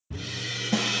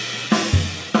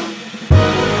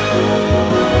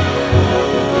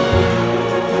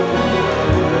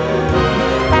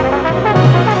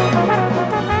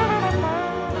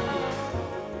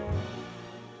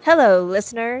Hello,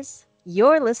 listeners.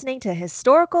 You're listening to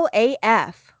Historical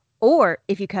AF, or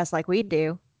if you cuss like we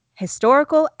do,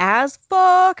 Historical as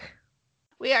fuck.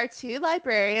 We are two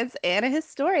librarians and a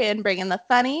historian bringing the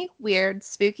funny, weird,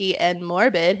 spooky, and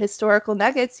morbid historical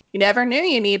nuggets you never knew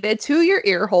you needed to your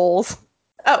ear holes.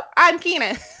 Oh, I'm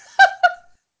Keenan.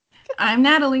 I'm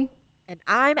Natalie. And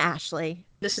I'm Ashley.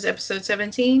 This is episode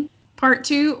 17, part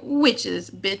 2,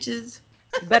 Witches, bitches.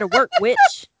 You better work,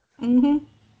 witch. Mm-hmm.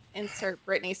 Insert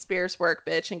Britney Spears work,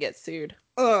 bitch, and get sued.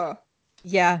 Ugh.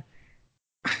 Yeah.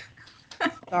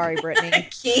 Sorry, Brittany.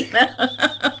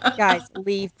 Keena. Guys,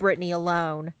 leave Brittany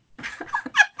alone.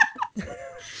 I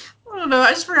don't know.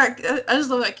 I just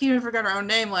love that Keena forgot her own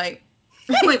name. Like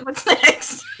what's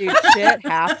next? Dude, shit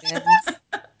happens.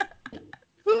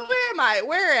 Who am I?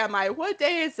 Where am I? What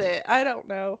day is it? I don't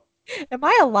know. Am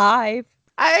I alive?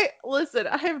 I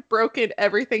have broken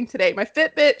everything today. My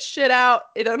Fitbit shit out.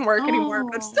 It doesn't work anymore,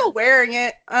 but I'm still wearing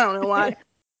it. I don't know why.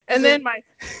 And then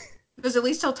does it at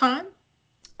least tell time?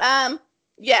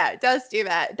 Yeah, it does do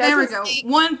that. There we go.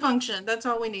 One function. That's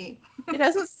all we need. It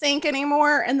doesn't sync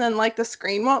anymore, and then like the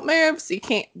screen won't move, so you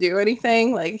can't do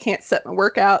anything. Like you can't set my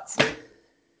workouts.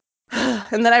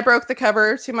 And then I broke the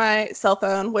cover to my cell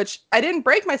phone, which I didn't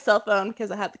break my cell phone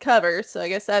because I had the cover, so I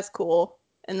guess that's cool.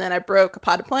 And then I broke a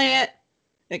potted plant,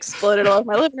 and exploded all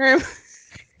over my living room.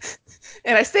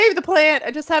 And I saved the plant.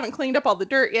 I just haven't cleaned up all the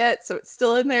dirt yet, so it's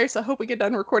still in there. So I hope we get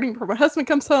done recording before my husband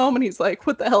comes home, and he's like,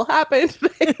 "What the hell happened?"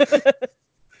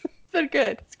 It's been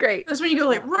good. It's great. That's when you go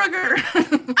like, Rugger.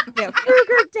 Yeah,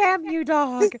 Rugger, damn you,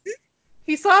 dog.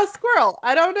 He saw a squirrel.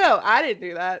 I don't know. I didn't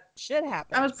do that. Shit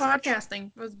happens. I was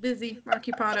podcasting. I was busy.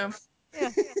 Occupado.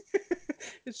 Yeah.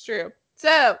 It's true.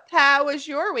 So, how was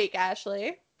your week,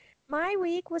 Ashley? My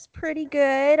week was pretty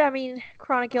good. I mean,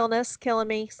 chronic illness killing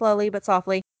me slowly but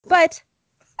softly. But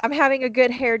I'm having a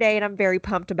good hair day and I'm very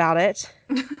pumped about it.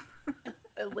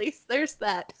 At least there's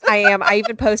that. I am. I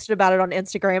even posted about it on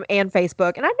Instagram and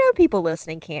Facebook. And I know people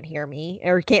listening can't hear me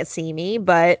or can't see me,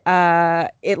 but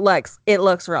it looks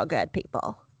real good,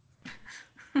 people.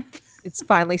 It's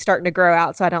finally starting to grow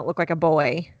out so I don't look like a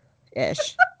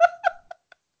boy-ish.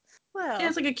 Well, Yeah,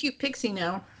 it's like a cute pixie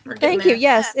now. Thank you.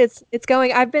 Yes, it's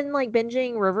going. I've been like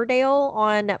binging Riverdale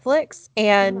on Netflix,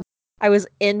 and I was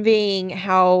envying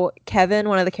how Kevin,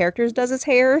 one of the characters, does his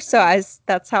hair. So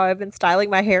that's how I've been styling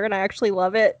my hair, and I actually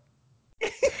love it.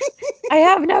 I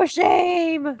have no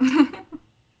shame.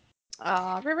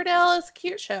 Riverdale is a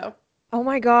cute show. Oh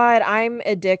my God, I'm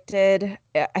addicted.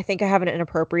 I think I have an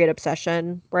inappropriate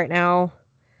obsession right now.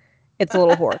 It's a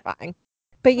little horrifying.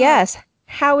 But yes,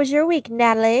 how was your week,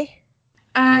 Natalie?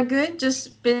 Good.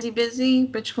 Just busy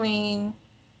between,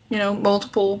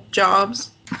 multiple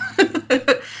jobs.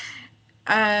 But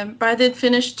I did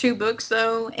finish 2 books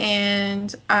though,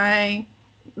 and I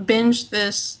binged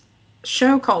this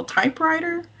show called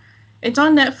Typewriter. It's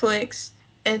on Netflix.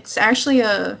 It's actually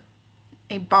a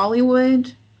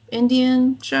Bollywood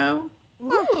Indian show.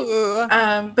 Ooh.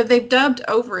 But they've dubbed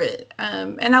over it.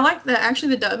 And I like that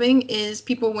actually the dubbing is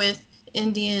people with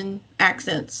Indian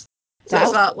accents. So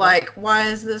it's not like, why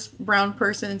is this brown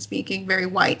person speaking very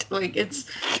white? Like it's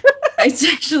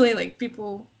actually like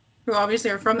people who obviously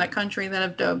are from that country that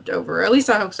have dubbed over. At least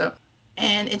I hope so.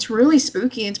 And it's really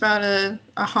spooky. It's about a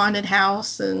haunted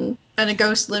house and a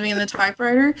ghost living in the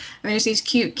typewriter. And there's these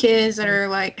cute kids that are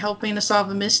like helping to solve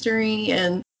a mystery.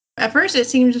 And at first it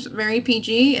seems very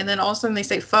PG, and then all of a sudden they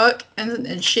say fuck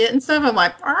and shit and stuff. I'm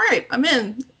like, all right, I'm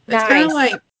in. It's kind of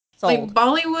like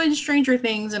Bollywood Stranger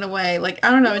Things in a way. Like, I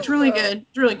don't know. It's really good.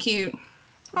 It's really cute.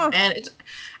 And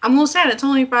I'm a little sad. It's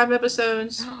only 5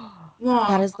 episodes long.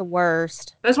 That is the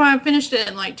worst. That's why I finished it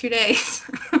in like 2 days.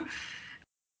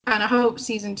 And I hope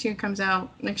season 2 comes out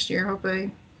next year. Hope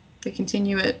they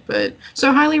continue it. But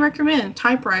so highly recommend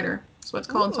Typewriter. That's what it's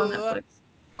called. It's on Netflix.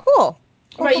 Cool.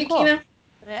 What about you, Keena?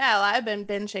 Yeah, well, I've been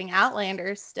binging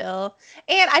Outlander still.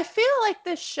 And I feel like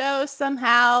this show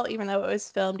somehow, even though it was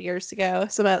filmed years ago,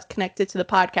 somehow it's connected to the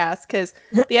podcast. Because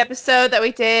the episode that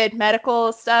we did,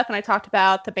 medical stuff, and I talked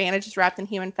about the bandages wrapped in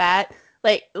human fat,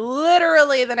 like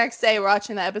literally the next day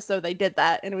watching the episode, they did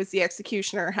that. And it was the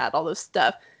executioner had all this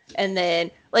stuff. And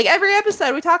then, like every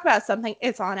episode we talk about something,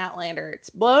 it's on Outlander. It's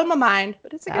blowing my mind,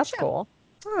 but it's a good show.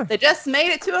 Cool. They just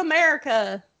made it to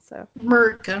America. So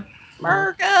America.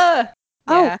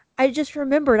 Oh, yeah. I just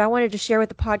remembered I wanted to share with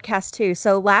the podcast too.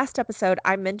 So last episode,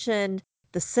 I mentioned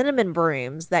the cinnamon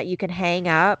brooms that you can hang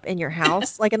up in your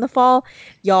house, like in the fall.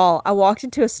 Y'all, I walked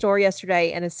into a store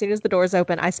yesterday, and as soon as the doors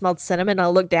open, I smelled cinnamon. I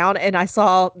looked down and I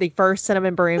saw the first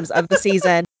cinnamon brooms of the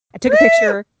season. I took a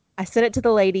picture. I sent it to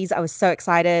the ladies. I was so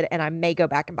excited, and I may go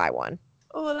back and buy one.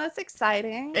 Oh, that's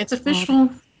exciting. It's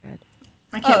official.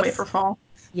 I can't wait for fall.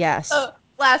 Yes.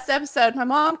 Last episode, my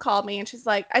mom called me and she's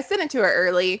like, I sent it to her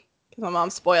early because my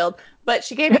mom's spoiled, but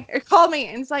she called me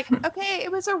and it's like, okay,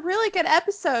 it was a really good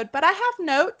episode, but I have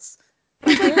notes. I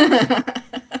was like,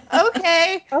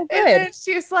 okay. Oh, And good. then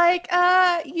she was like,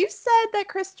 you said that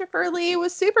Christopher Lee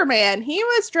was Superman. He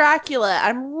was Dracula.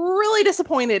 I'm really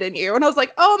disappointed in you. And I was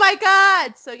like, oh my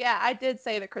God. So yeah, I did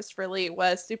say that Christopher Lee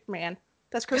was Superman.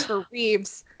 That's Christopher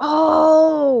Reeves.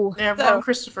 Oh. Yeah, So- wrong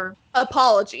Christopher.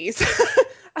 Apologies.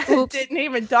 It Oops. didn't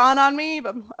even dawn on me,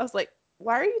 but I was like,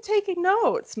 why are you taking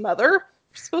notes, Mother? You're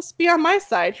supposed to be on my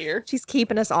side here. She's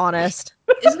keeping us honest.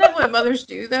 Isn't that what mothers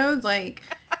do though? Like,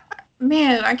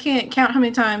 man, I can't count how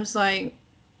many times like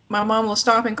my mom will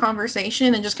stop in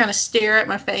conversation and just kind of stare at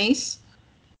my face,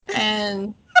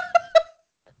 and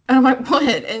I'm like, what?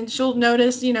 And she'll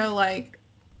notice, like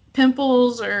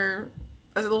pimples or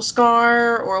a little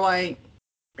scar or like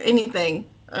anything.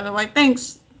 And I'm like,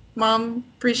 thanks, Mom,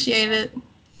 appreciate it.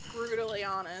 Brutally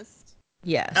honest.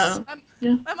 Yes.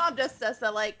 Yeah. My mom just says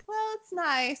that, like, well, it's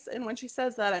nice. And when she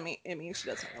says that, I mean, it means she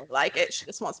doesn't really like it. She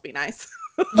just wants to be nice.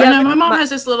 Yeah, no, my mom has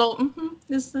this little,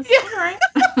 this Yeah. all right.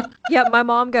 Yeah, my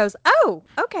mom goes, oh,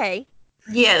 okay.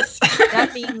 Yes.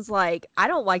 That means, like, I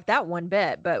don't like that one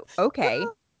bit, but okay.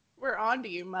 We're on to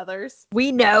you, mothers.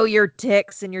 We know your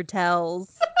ticks and your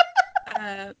tells.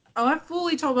 I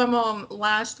fully told my mom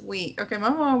last week. Okay, my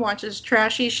mom watches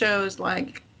trashy shows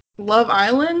like Love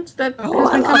Island that has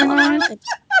been coming on,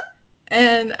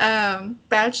 and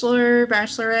Bachelor,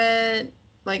 Bachelorette.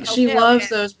 Like she hell loves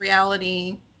yeah. those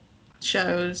reality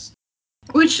shows.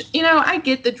 Which, I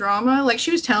get the drama. Like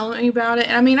she was telling me about it,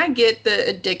 and I mean, I get the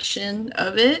addiction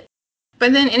of it.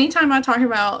 But then anytime I talk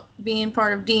about being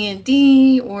part of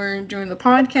D&D or doing the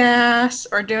podcast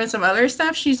or doing some other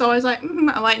stuff, she's always like, I'm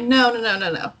like,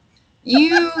 no.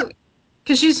 You,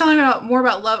 because she's telling me more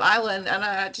about Love Island, and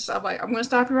I'm like, I'm going to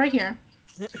stop you right here.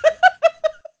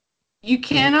 You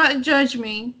cannot judge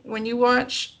me when you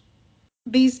watch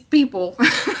these people,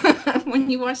 when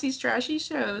you watch these trashy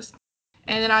shows,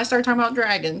 and then I start talking about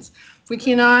dragons. You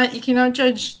cannot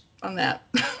judge on that.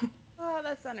 Oh,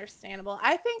 that's understandable.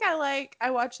 I think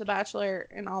I watch The Bachelor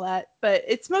and all that, but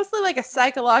it's mostly like a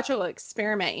psychological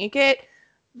experiment. You get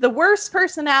the worst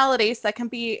personalities that can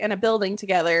be in a building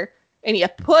together, and you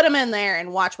put them in there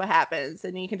and watch what happens.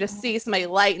 And you can just see somebody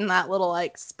lighten that little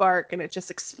like spark, and it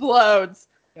just explodes.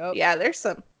 Yep. Yeah, there's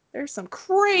some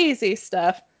crazy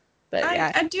stuff. But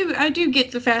yeah, I do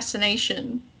get the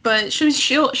fascination, but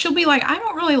she'll be like, I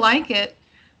don't really like it.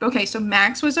 Okay, so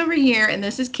Max was over here, and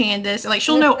this is Candace, and like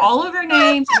she'll know all of their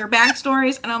names and their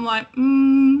backstories, and I'm like,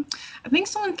 I think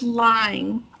someone's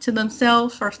lying to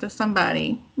themselves or to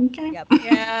somebody. Okay. Yep.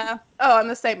 yeah. Oh, I'm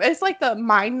the same. It's like the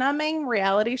mind-numbing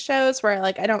reality shows where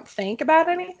like I don't think about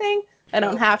anything. I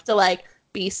don't have to like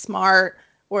be smart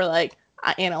or like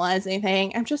analyze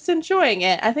anything. I'm just enjoying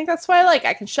it. I think that's why like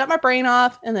I can shut my brain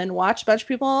off and then watch a bunch of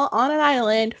people on an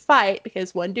island fight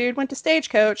because one dude went to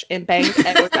Stagecoach and banged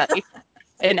everybody.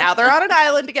 And now they're on an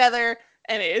island together,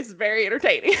 and it is very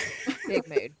entertaining. Big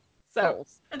mood. So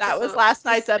Goals. that was last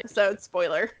night's episode.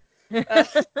 Spoiler.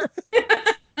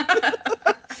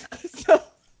 So,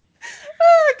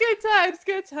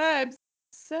 good times.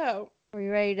 So, Are we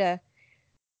ready to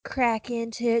crack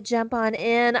into it, jump on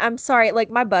in? I'm sorry, like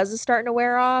my buzz is starting to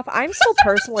wear off. I'm still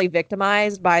personally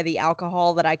victimized by the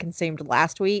alcohol that I consumed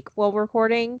last week while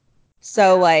recording.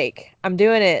 So like I'm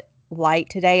doing it light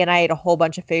today and I ate a whole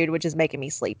bunch of food, which is making me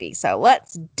sleepy. So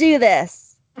let's do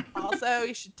this. also,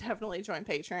 you should definitely join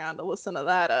Patreon to listen to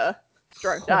that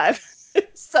drunk dive.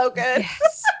 It's so good.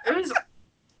 Yes.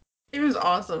 It was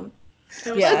awesome.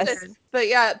 It was Yes. so good. But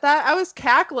yeah, that I was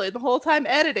cackling the whole time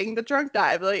editing the drunk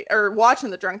dive, like, or watching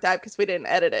the drunk dive because we didn't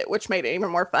edit it, which made it even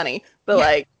more funny. But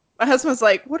like, my husband was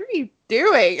like, "What are you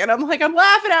doing?" And I'm like, "I'm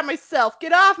laughing at myself.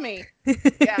 Get off me!"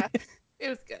 Yeah, it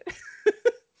was good.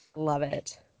 Love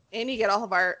it. And you get all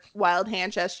of our wild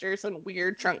hand gestures and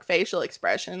weird drunk facial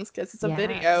expressions because it's a Yes.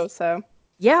 video. So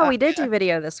Yeah, we did do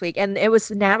video this week, and it was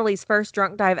Natalie's first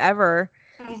drunk dive ever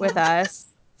with us.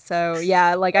 So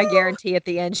yeah, like I guarantee at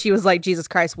the end she was like, Jesus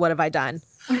Christ, what have I done?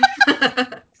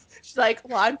 she's like,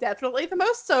 "Well, I'm definitely the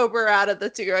most sober out of the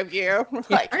two of you." We're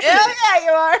like, Actually- "Hell yeah,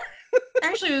 you are."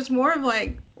 Actually, it was more of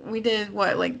like we did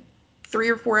like 3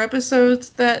 or 4 episodes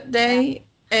that day,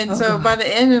 and Oh, so God. by the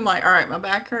end, I'm like, all right, my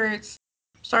back hurts,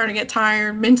 I'm starting to get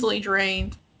tired, mentally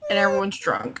drained, and everyone's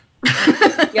drunk.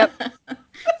 Yep.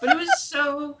 But it was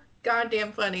so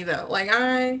goddamn funny though. Like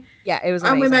Yeah, it was I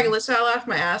amazing. went back and listened. I laughed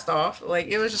my ass off. Like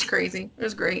it was just crazy. It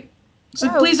was great. So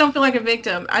Oh. please don't feel like a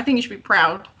victim. I think you should be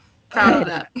proud of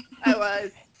that. I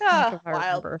was. Ah, If I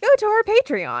wild. remember. Go to our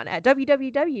Patreon at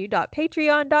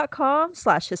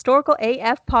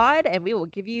www.patreon.com/historicalafpod, and we will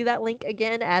give you that link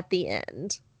again at the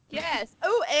end. Yes.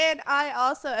 Oh, and I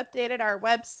also updated our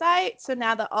website. So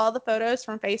now that all the photos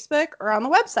from Facebook are on the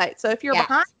website. So if you're Yes.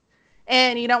 behind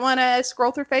and you don't want to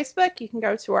scroll through Facebook, you can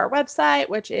go to our website,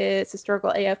 which is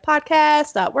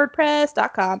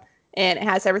historicalafpodcast.wordpress.com. And it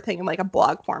has everything in like a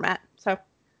blog format. So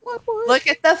look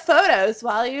at the photos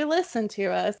while you listen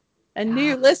to us. A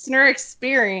new listener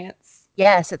experience.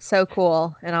 Yes, it's so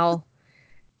cool. And I'll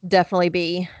definitely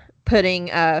be putting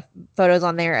photos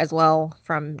on there as well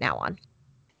from now on.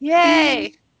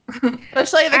 Yay!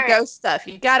 Especially the All right. ghost stuff.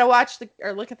 You gotta watch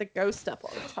or look at the ghost stuff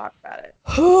while we talk about it.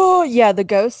 Oh, yeah, the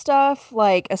ghost stuff,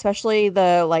 like especially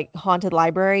the like haunted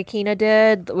library Kina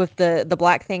did with the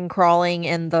black thing crawling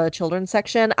in the children's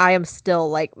section. I am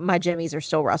still like my jimmies are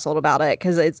still rustled about it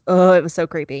because it was so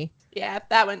creepy. Yeah,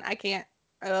 that one I can't.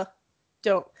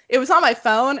 Don't. It was on my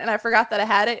phone and I forgot that I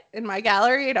had it in my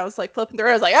gallery and I was like flipping through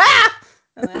it. I was like, ah!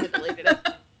 And then I deleted it.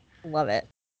 Love it.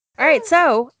 All right,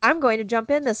 so I'm going to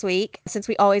jump in this week. Since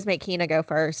we always make Kina go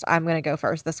first, I'm going to go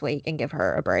first this week and give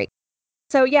her a break.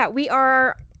 So, yeah, we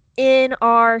are in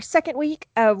our second week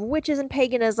of witches and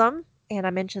paganism. And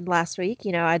I mentioned last week,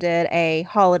 I did a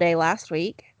holiday last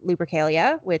week,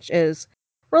 Lupercalia, which is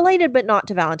related but not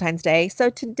to Valentine's Day. So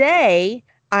today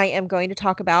I am going to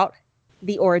talk about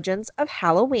the origins of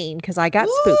Halloween because I got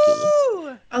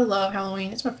spooky. I love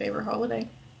Halloween. It's my favorite holiday.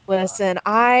 Listen,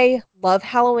 I love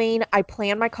Halloween. I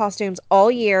plan my costumes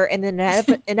all year, and then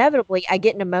inevitably I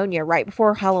get pneumonia right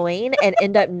before Halloween and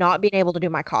end up not being able to do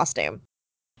my costume.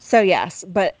 So yes,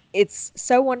 but it's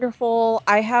so wonderful.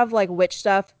 I have like witch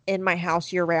stuff in my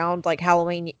house year round, like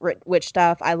Halloween witch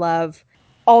stuff. I love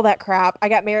all that crap. I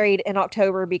got married in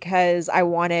October because I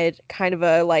wanted kind of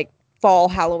a like fall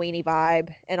Halloweeny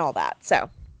vibe and all that. So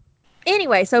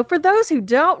anyway, so for those who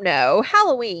don't know,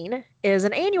 Halloween is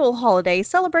an annual holiday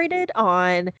celebrated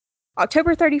on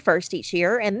October 31st each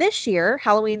year, and this year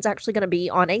Halloween's actually going to be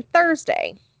on a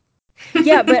Thursday.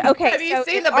 Yeah, but okay, Have you so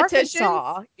seen in the petitions?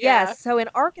 Arkansas, Yeah. yes, so in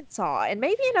Arkansas, and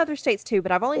maybe in other states too,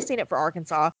 but I've only seen it for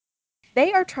Arkansas,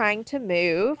 they are trying to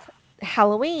move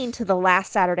Halloween to the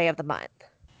last Saturday of the month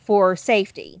for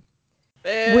safety,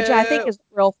 which I think Boo. is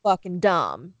real fucking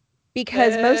dumb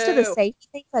because most of the Boo. safety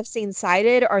things I've seen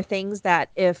cited are things that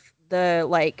if the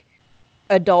like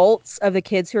adults of the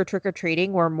kids who are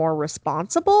trick-or-treating were more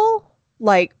responsible,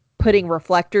 like putting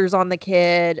reflectors on the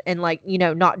kid and like,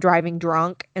 not driving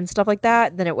drunk and stuff like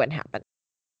that, then it wouldn't happen.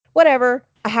 Whatever.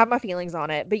 I have my feelings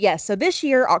on it. But yes, so this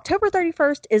year, October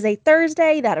 31st is a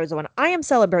Thursday. That is when I am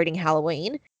celebrating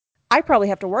Halloween. I probably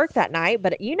have to work that night,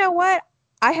 but you know what?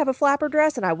 I have a flapper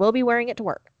dress and I will be wearing it to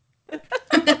work.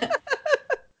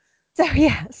 So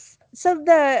yes. So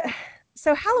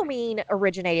Halloween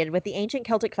originated with the ancient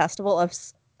Celtic festival of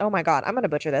oh my god, I'm going to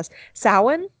butcher this.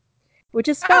 Samhain, which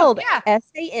is Oh, spelled yeah.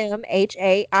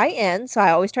 Samhain. So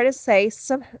I always try to say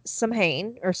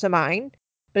Samhain or Samhain,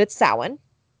 but it's Samhain.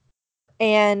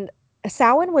 And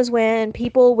Samhain was when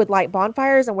people would light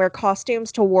bonfires and wear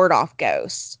costumes to ward off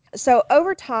ghosts. So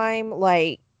over time,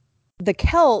 like the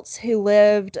Celts who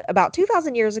lived about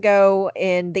 2,000 years ago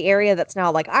in the area that's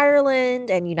now like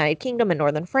Ireland and United Kingdom and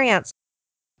Northern France,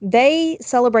 they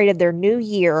celebrated their new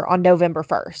year on November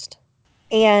 1st.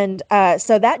 And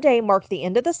so that day marked the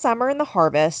end of the summer and the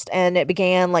harvest, and it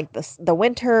began like the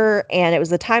winter, and it was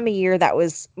the time of year that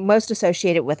was most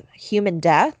associated with human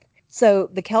death. So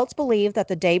the Celts believed that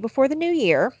the day before the new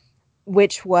year,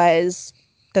 which was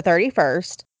the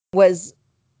 31st, was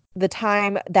the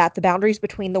time that the boundaries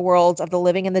between the worlds of the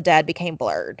living and the dead became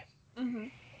blurred. Mm-hmm.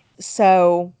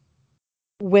 So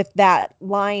with that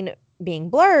line being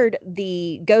blurred,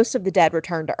 the ghosts of the dead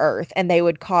returned to Earth, and they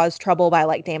would cause trouble by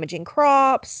like damaging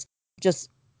crops, just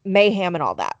mayhem and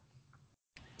all that.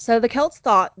 So the Celts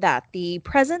thought that the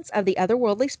presence of the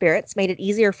otherworldly spirits made it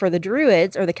easier for the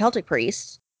Druids or the Celtic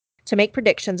priests to make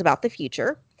predictions about the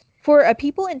future. For a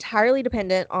people entirely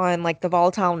dependent on like the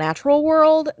volatile natural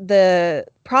world, the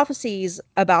prophecies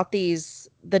about the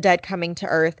dead coming to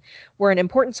Earth were an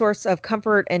important source of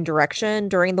comfort and direction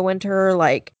during the winter,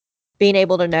 like being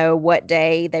able to know what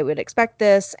day they would expect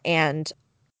this and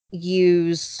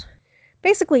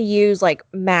basically use like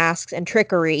masks and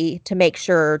trickery to make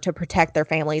sure to protect their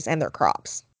families and their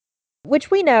crops.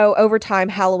 Which we know over time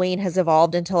Halloween has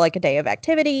evolved into like a day of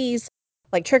activities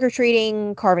like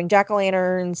trick-or-treating, carving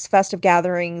jack-o'-lanterns, festive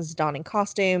gatherings, donning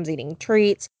costumes, eating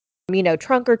treats,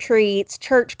 trunk or treats,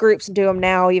 church groups do them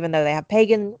now, even though they have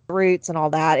pagan roots and all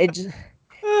that. It just,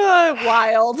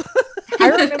 Wild. I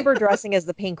remember dressing as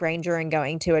the Pink Ranger and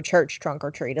going to a church trunk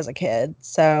or treat as a kid.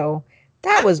 So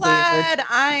That was weird. Glad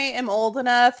I am old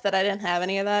enough that I didn't have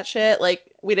any of that shit.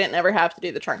 Like, we didn't ever have to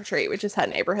do the trunk or treat. We just had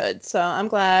neighborhoods. So I'm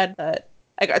glad that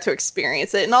I got to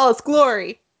experience it in all its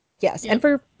glory. Yes. Yep. And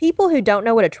for people who don't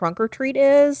know what a trunk or treat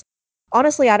is,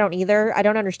 honestly, I don't either. I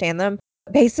don't understand them.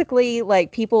 Basically,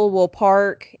 like people will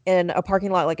park in a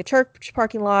parking lot, like a church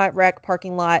parking lot, rec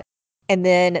parking lot, and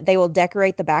then they will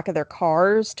decorate the back of their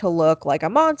cars to look like a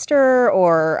monster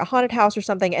or a haunted house or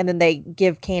something. And then they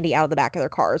give candy out of the back of their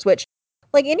cars, which,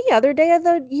 like any other day of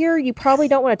the year, you probably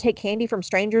don't want to take candy from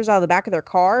strangers out of the back of their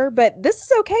car, but this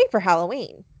is okay for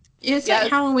Halloween. It's like Yes.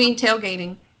 Halloween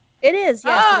tailgating. It is.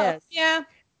 Yes, it is. Yeah.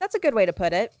 That's a good way to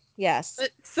put it. Yes. But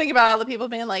think about all the people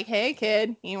being like, hey,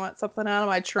 kid, you want something out of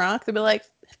my trunk? They'd be like,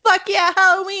 fuck yeah,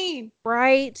 Halloween.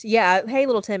 Right? Yeah. Hey,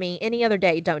 little Timmy, any other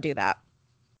day, don't do that.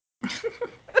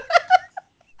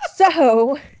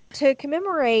 So, to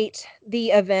commemorate the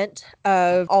event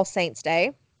of All Saints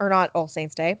Day, or not All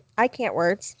Saints Day, I can't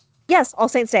words. Yes, All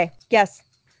Saints Day. Yes.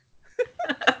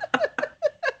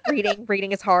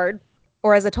 Reading is hard.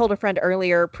 Or as I told a friend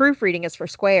earlier, proofreading is for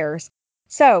squares.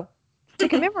 So, to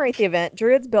commemorate the event,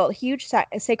 Druids built huge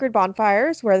sacred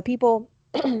bonfires where the people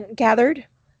gathered.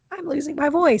 I'm losing my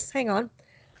voice. Hang on.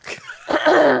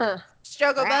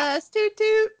 Struggle Crap. bus, toot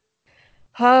toot.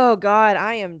 Oh, God,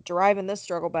 I am driving this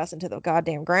struggle bus into the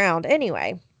goddamn ground.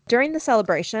 Anyway, during the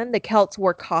celebration, the Celts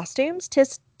wore costumes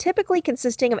typically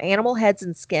consisting of animal heads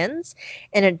and skins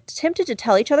and attempted to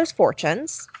tell each other's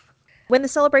fortunes. When the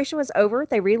celebration was over,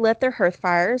 they relit their hearth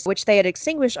fires, which they had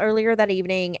extinguished earlier that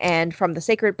evening, and from the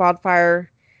sacred bonfire,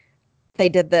 they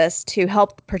did this to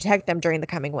help protect them during the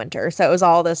coming winter. So it was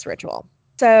all this ritual.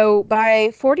 So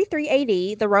by 43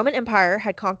 AD, the Roman Empire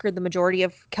had conquered the majority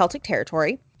of Celtic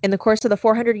territory. In the course of the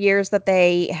 400 years that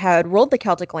they had ruled the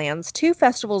Celtic lands, two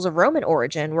festivals of Roman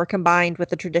origin were combined with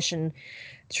the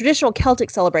traditional Celtic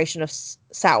celebration of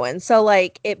Samhain. So,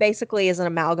 like, it basically is an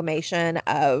amalgamation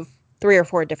of 3 or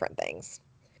 4 different things.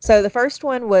 So, the first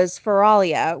one was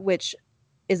Feralia, which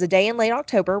is a day in late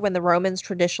October when the Romans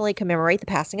traditionally commemorate the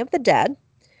passing of the dead.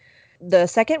 The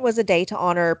second was a day to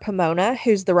honor Pomona,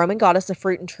 who's the Roman goddess of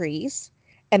fruit and trees.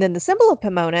 And then the symbol of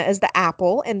Pomona is the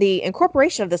apple, and the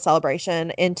incorporation of the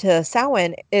celebration into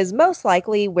Samhain is most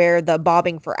likely where the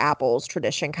bobbing for apples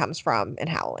tradition comes from in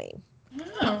Halloween.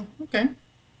 Oh, okay.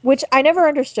 Which I never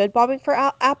understood bobbing for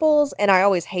apples, and I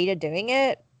always hated doing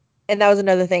it. And that was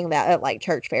another thing that at like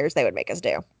church fairs they would make us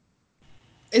do.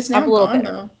 It's I'm now a little gone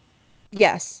bitter. though.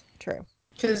 Yes, true.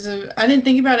 Because I didn't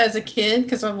think about it as a kid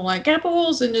because I'm like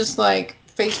apples and just like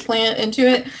face plant into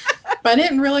it. But I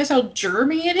didn't realize how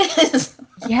germy it is.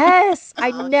 Yes, I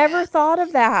Oh, never yeah. thought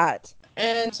of that.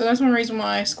 And so that's one reason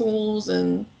why schools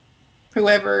and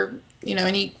whoever,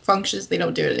 any functions, they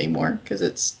don't do it anymore because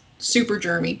it's super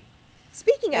germy.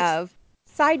 Speaking It's of,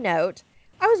 side note,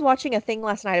 I was watching a thing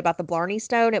last night about the Blarney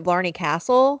Stone at Blarney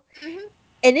Castle, mhm.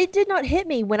 and it did not hit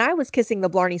me when I was kissing the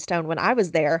Blarney Stone when I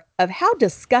was there of how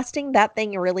disgusting that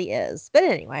thing really is. But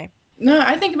anyway, No,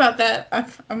 I think about that.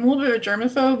 I'm a little bit of a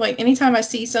germaphobe. Like anytime I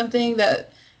see something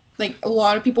that like a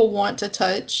lot of people want to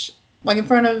touch, like in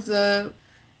front of the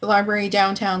library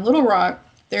downtown Little Rock,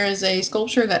 there is a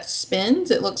sculpture that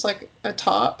spins. It looks like a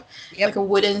top, like yep. a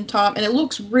wooden top, and it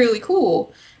looks really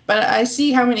cool. But I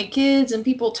see how many kids and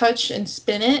people touch and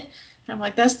spin it. And I'm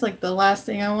like, that's like the last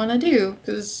thing I want to do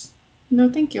because no,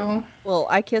 thank you. Well,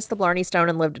 I kissed the Blarney Stone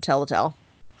and lived to tell the tale.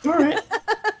 All right.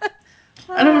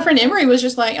 I know my friend Emery was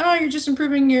just like, "Oh, you're just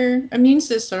improving your immune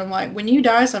system." I'm like, when you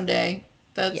die someday,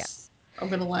 that's Yes. I'm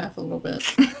gonna laugh a little bit.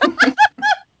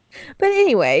 But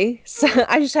anyway, so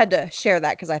I just had to share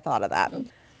that because I thought of that.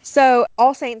 So,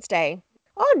 All Saints Day,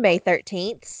 on May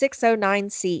 13th, 609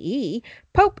 CE,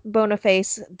 Pope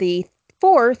Boniface the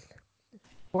Fourth,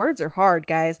 words are hard,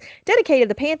 guys, dedicated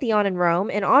the Pantheon in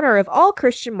Rome in honor of all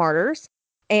Christian martyrs,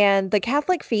 and the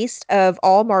Catholic feast of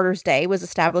All Martyrs' Day was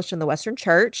established in the Western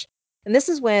Church. And this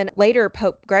is when later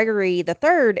Pope Gregory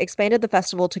III expanded the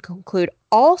festival to include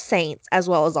all saints as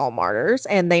well as all martyrs,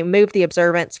 and they moved the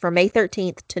observance from May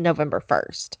 13th to November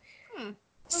 1st. Hmm.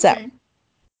 So, Okay.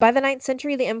 by the 9th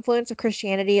century, the influence of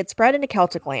Christianity had spread into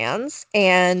Celtic lands,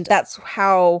 and that's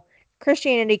how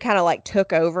Christianity kind of like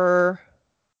took over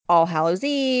All Hallows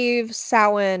Eve,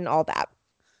 Samhain, all that.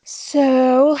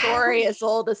 So, Story as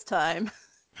old as time.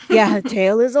 yeah,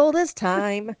 tale as old as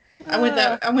time. I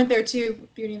went there too.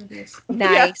 Beauty and the Beast. Yeah.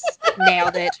 Nice.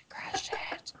 Nailed it. Crushed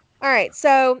it. All right,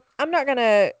 so I'm not going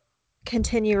to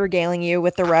continue regaling you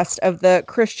with the rest of the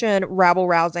Christian rabble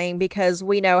rousing because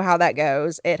we know how that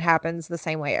goes. It happens the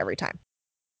same way every time.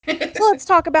 So let's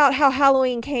talk about how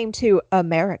Halloween came to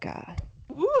America.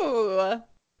 Ooh.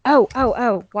 Oh.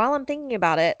 While I'm thinking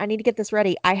about it, I need to get this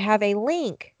ready. I have a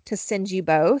link to send you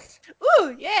both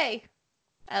Ooh, yay.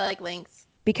 I like links.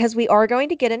 because we are going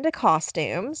to get into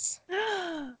costumes.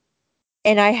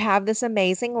 And I have this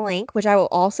amazing link, which I will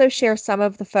also share some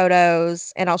of the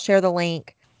photos and I'll share the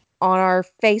link on our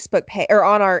Facebook page or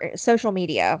on our social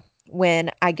media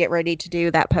when I get ready to do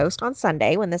that post on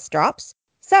Sunday when this drops.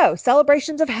 So,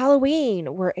 celebrations of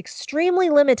Halloween were extremely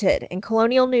limited in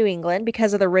colonial New England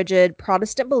because of the rigid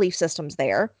Protestant belief systems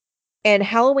there. And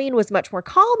Halloween was much more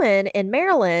common in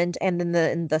Maryland and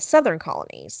in the southern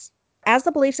colonies. As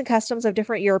the beliefs and customs of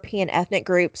different European ethnic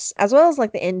groups, as well as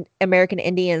like the American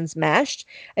Indians meshed,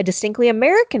 a distinctly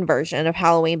American version of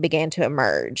Halloween began to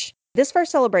emerge. This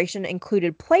first celebration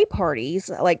included play parties,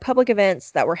 like public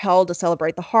events that were held to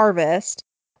celebrate the harvest,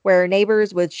 where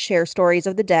neighbors would share stories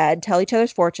of the dead, tell each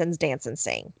other's fortunes, dance, and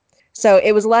sing. So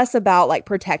it was less about like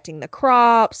protecting the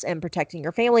crops and protecting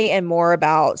your family and more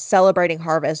about celebrating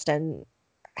harvest and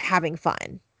having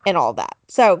fun and all that.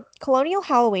 So, colonial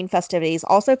Halloween festivities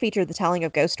also featured the telling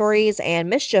of ghost stories and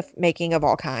mischief making of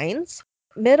all kinds.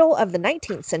 Middle of the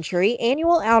 19th century,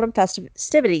 annual autumn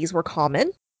festivities were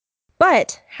common,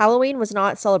 but Halloween was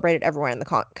not celebrated everywhere in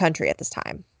the country at this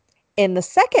time. In the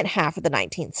second half of the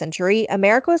 19th century,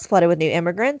 America was flooded with new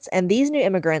immigrants, and these new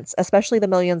immigrants, especially the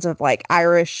millions of like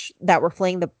Irish that were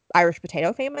fleeing the Irish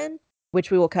potato famine,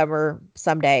 which we will cover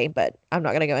someday, but I'm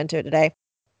not going to go into it today,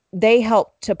 they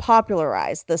helped to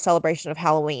popularize the celebration of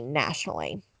Halloween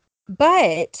nationally.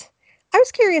 But I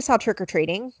was curious how trick or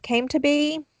treating came to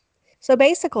be. So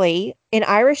basically, in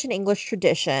Irish and English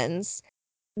traditions,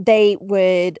 they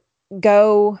would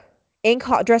go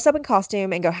dress up in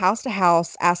costume and go house to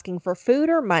house asking for food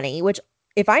or money, which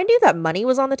if I knew that money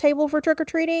was on the table for trick or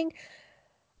treating,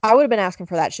 I would have been asking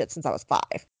for that shit since I was 5.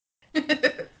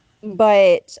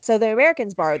 But so the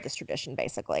Americans borrowed this tradition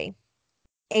basically.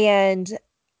 And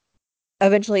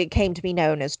eventually it came to be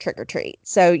known as trick or treat.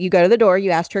 So you go to the door,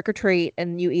 you ask trick or treat,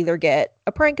 and you either get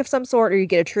a prank of some sort or you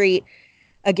get a treat.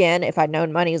 Again, if I'd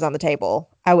known money was on the table,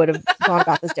 I would have gone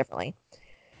about this differently.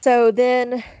 So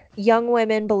then young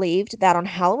women believed that on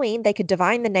Halloween they could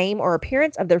divine the name or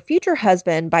appearance of their future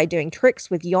husband by doing tricks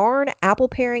with yarn, apple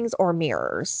parings, or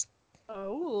mirrors.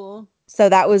 Oh. So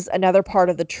that was another part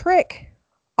of the trick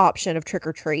option of trick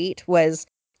or treat was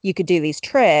you could do these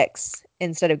tricks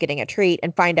instead of getting a treat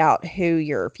and find out who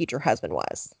your future husband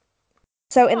was.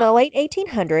 So in the late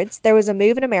 1800s, there was a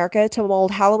move in America to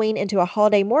mold Halloween into a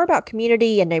holiday more about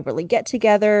community and neighborly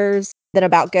get-togethers than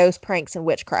about ghost pranks and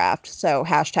witchcraft. So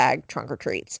hashtag trunk or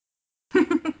treats.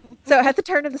 So at the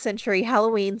turn of the century,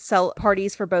 Halloween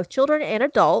parties for both children and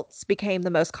adults became the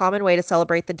most common way to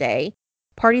celebrate the day.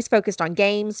 Parties focused on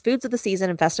games, foods of the season,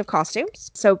 and festive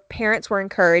costumes. So parents were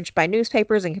encouraged by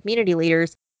newspapers and community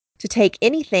leaders to take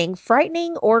anything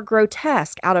frightening or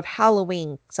grotesque out of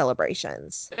Halloween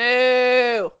celebrations.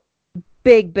 Boo.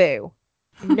 Big boo.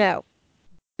 No.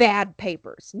 Bad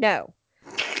papers. No.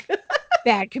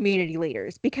 Bad community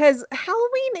leaders. Because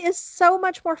Halloween is so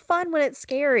much more fun when it's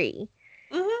scary.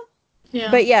 Mm-hmm.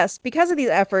 Yeah. But yes, because of these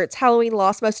efforts, Halloween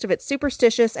lost most of its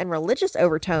superstitious and religious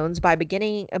overtones by the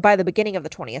beginning of the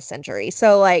 20th century.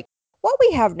 So like what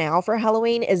we have now for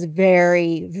Halloween is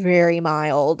very, very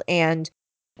mild and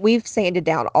we've sanded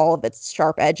down all of its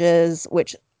sharp edges,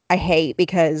 which I hate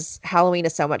because Halloween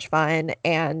is so much fun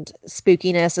and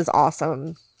spookiness is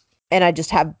awesome. And I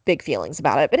just have big feelings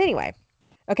about it. But anyway.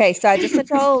 Okay, so I just sent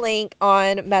y'all a link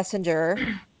on Messenger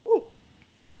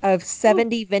of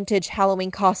 70 vintage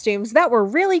Halloween costumes that were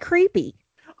really creepy.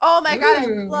 Oh my god, I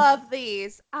Ooh. love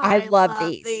these. I I love love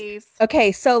these. these.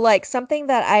 Okay, so like something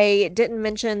that I didn't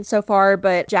mention so far,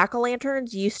 but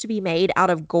jack-o'-lanterns used to be made out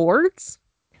of gourds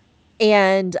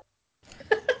and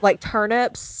like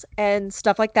turnips and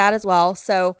stuff like that as well.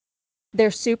 So they're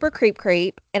super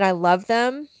creep and I love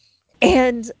them.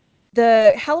 And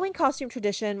the Halloween costume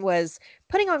tradition was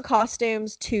putting on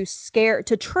costumes to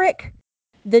trick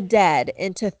the dead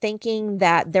into thinking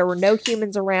that there were no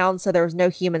humans around, so there was no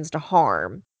humans to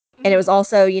harm. And it was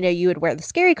also, you would wear the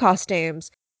scary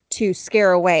costumes to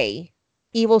scare away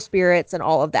evil spirits and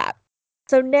all of that.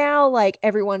 So now, like,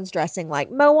 everyone's dressing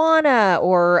like Moana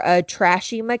or a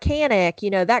trashy mechanic,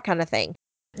 that kind of thing.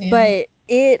 Yeah.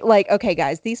 But okay,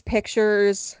 guys, these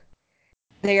pictures,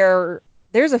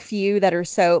 there's a few that are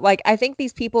so, like, I think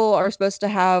these people are supposed to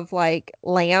have, like,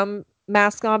 lamb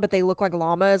masks on, but they look like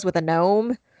llamas with a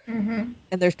gnome. Mm-hmm.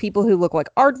 And there's people who look like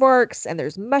aardvarks, and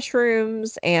there's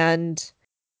mushrooms, and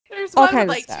There's all one with kinds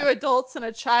of like stuff. 2 adults and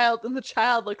a child, and the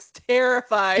child looks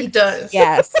terrified. He does.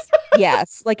 Yes.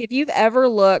 Yes. Like if you've ever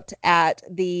looked at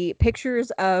the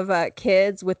pictures of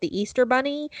kids with the Easter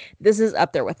bunny, this is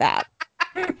up there with that.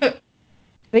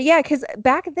 But yeah, because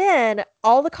back then,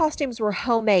 all the costumes were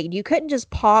homemade. You couldn't just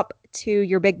pop to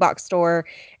your big box store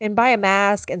and buy a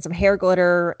mask and some hair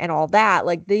glitter and all that.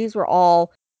 Like, these were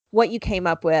all what you came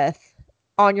up with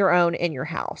on your own in your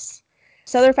house.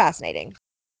 So they're fascinating.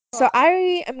 So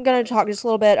I am going to talk just a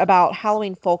little bit about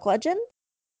Halloween folk legend,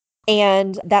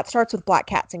 and that starts with black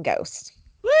cats and ghosts.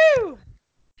 Woo!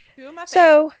 Two of my favorites.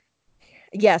 So,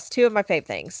 yes, two of my fave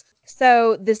things.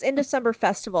 So, this in December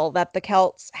festival that the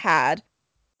Celts had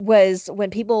was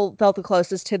when people felt the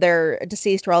closest to their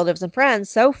deceased relatives and friends.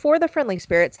 So, for the friendly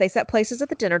spirits, they set places at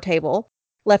the dinner table,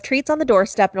 left treats on the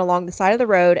doorstep and along the side of the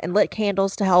road, and lit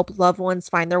candles to help loved ones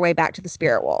find their way back to the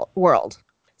spirit world.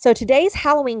 So, today's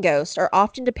Halloween ghosts are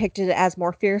often depicted as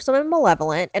more fearsome and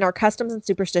malevolent, and our customs and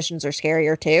superstitions are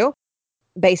scarier too,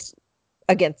 based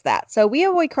against that. So, we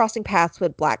avoid crossing paths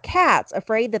with black cats,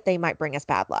 afraid that they might bring us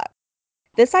bad luck.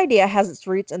 This idea has its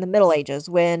roots in the Middle Ages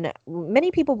when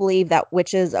many people believed that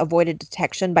witches avoided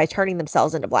detection by turning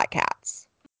themselves into black cats,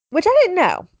 which I didn't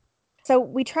know. So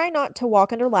we try not to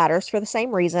walk under ladders for the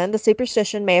same reason. The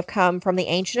superstition may have come from the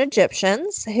ancient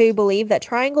Egyptians who believed that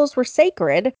triangles were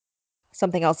sacred.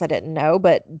 Something else I didn't know,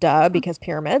 but duh, because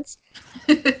pyramids.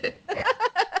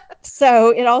 So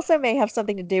it also may have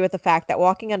something to do with the fact that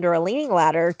walking under a leaning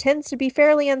ladder tends to be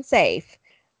fairly unsafe.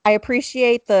 I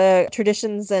appreciate the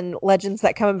traditions and legends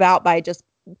that come about by just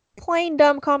plain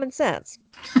dumb common sense.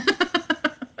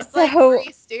 It's like So,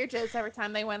 Three Stooges. Every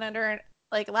time they went under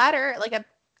like a ladder, like a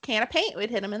can of paint would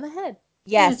hit them in the head.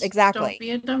 yes, Don't exactly.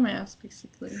 be a dumbass,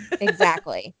 basically.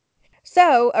 Exactly.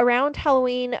 So, around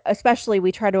Halloween, especially,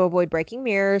 we try to avoid breaking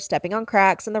mirrors, stepping on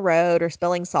cracks in the road, or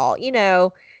spilling salt. You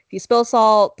know, if you spill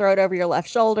salt, throw it over your left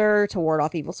shoulder to ward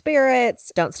off evil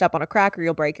spirits. Don't step on a crack or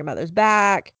you'll break your mother's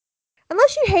back.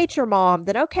 Unless you hate your mom,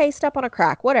 then okay, step on a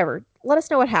crack, whatever. Let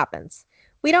us know what happens.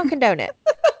 We don't condone it.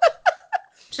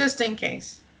 Just in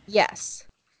case. Yes.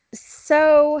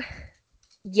 So,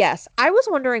 yes, I was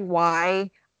wondering why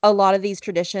a lot of these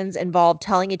traditions involve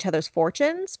telling each other's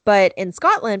fortunes, but in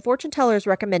Scotland, fortune tellers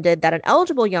recommended that an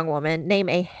eligible young woman name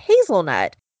a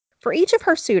hazelnut for each of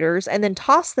her suitors and then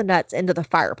toss the nuts into the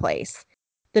fireplace.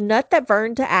 The nut that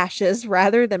burned to ashes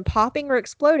rather than popping or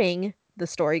exploding, the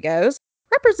story goes,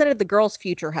 represented the girl's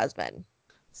future husband.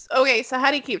 Okay, so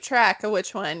how do you keep track of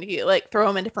which one? Do you like throw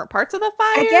them in different parts of the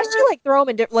I guess fire? you like throw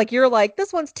them in like you're like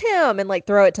this one's Tim and like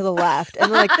throw it to the left, and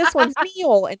then like this one's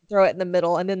Neil and throw it in the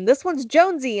middle, and then this one's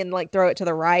Jonesy and like throw it to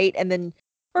the right, and then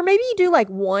or maybe you do like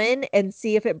one and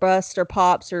see if it busts or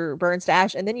pops or burns to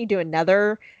ash, and then you do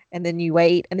another, and then you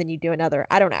wait, and then you do another.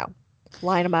 I don't know.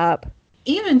 Line them up.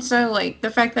 Even so, like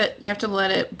the fact that you have to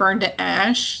let it burn to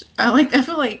ash, I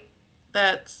feel like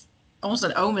that's almost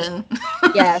an omen.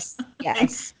 Yes, Like, yes,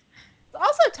 It's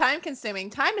also time consuming.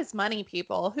 Time is money,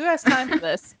 people. Who has time for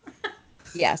this?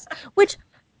 yes. Which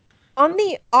on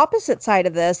the opposite side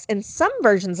of this, in some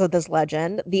versions of this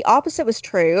legend, the opposite was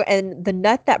true, and the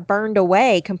nut that burned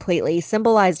away completely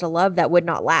symbolized a love that would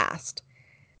not last.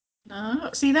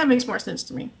 see, that makes more sense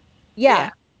to me. Yeah, Yeah.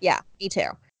 yeah, me too.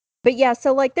 But yeah,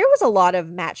 so like there was a lot of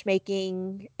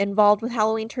matchmaking involved with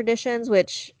Halloween traditions,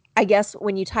 which I guess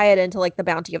when you tie it into like the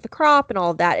bounty of the crop and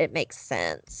all of that, it makes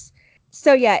sense.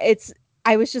 So yeah,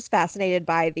 I was just fascinated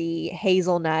by the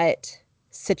hazelnut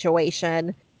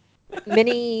situation.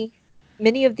 Many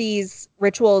many of these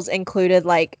rituals included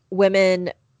like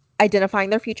women identifying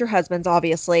their future husbands,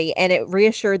 obviously, and it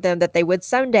reassured them that they would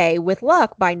someday, with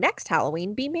luck, by next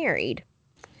Halloween, be married.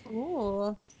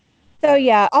 Ooh. So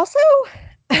yeah, also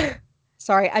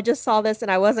sorry, I just saw this and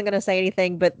I wasn't going to say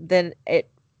anything, but then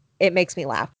it makes me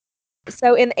laugh.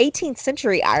 So in 18th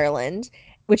century Ireland,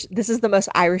 which this is the most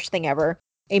Irish thing ever,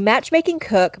 a matchmaking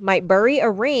cook might bury a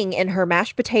ring in her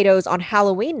mashed potatoes on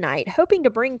Halloween night, hoping to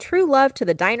bring true love to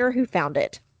the diner who found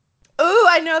it. Ooh,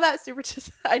 I know that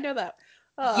superstition. I know that.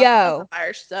 Oh, I love Yo,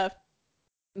 Irish stuff.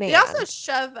 They also man.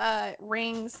 shove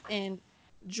rings and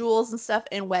jewels and stuff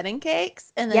in wedding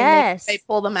cakes, and then they Yes.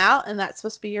 pull them out, and that's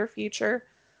supposed to be your future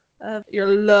of your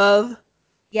love.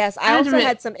 Yes, I I also admit,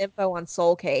 had some info on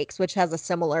soul cakes, which has a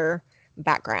similar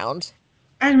background.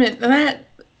 I admit that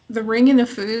the ring in the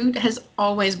food has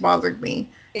always bothered me.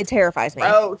 It terrifies me.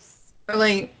 Gross.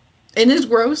 Like, it is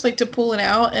gross, like to pull it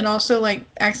out and also like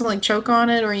accidentally choke on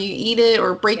it or you eat it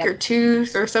or break Yep. your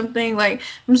tooth or something. Like,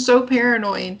 I'm so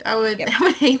paranoid. Yep. I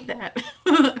would hate that.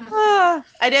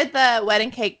 I did the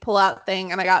wedding cake pull out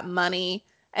thing, and I got money.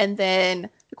 And then,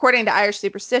 according to Irish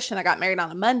superstition, I got married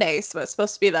on a Monday, so it's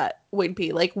supposed to be that we'd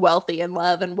be like wealthy in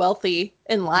love and wealthy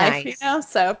in life, you Nice. know?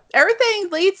 So everything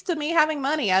leads to me having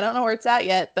money. I don't know where it's at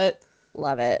yet, but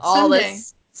Love it. all Someday.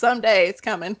 this someday it's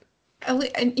coming.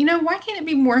 And you know, why can't it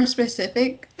be more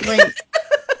specific? Like,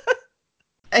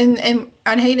 And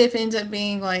I'd hate if it ends up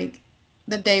being like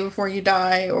the day before you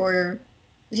die, or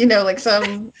like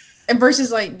some, and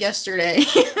versus like yesterday.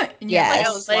 And you have Yes.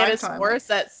 all Like this Alanis lifetime. Like,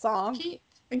 Morissette song.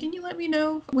 can you let me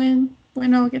know when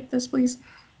I'll get this, please?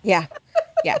 Yeah.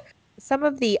 Yeah. Some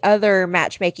of the other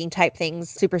matchmaking type things,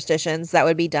 superstitions that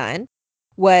would be done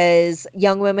was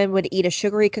young women would eat a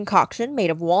sugary concoction made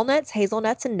of walnuts,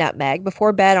 hazelnuts, and nutmeg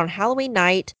before bed on Halloween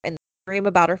night and dream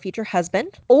about her future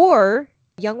husband. Or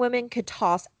young women could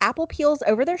toss apple peels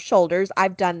over their shoulders.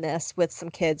 I've done this with some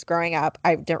kids growing up.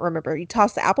 I don't remember. You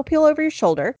toss the apple peel over your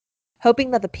shoulder,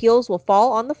 hoping that the peels will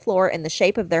fall on the floor in the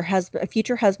shape of their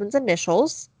future husband's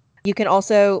initials. You can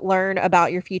also learn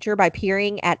about your future by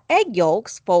peering at egg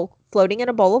yolks floating in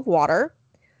a bowl of water.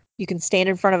 You can stand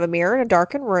in front of a mirror in a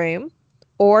darkened room,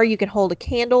 or you can hold a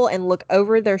candle and look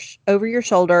over your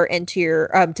shoulder into your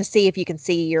to see if you can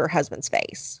see your husband's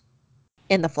face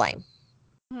in the flame.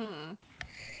 Hmm.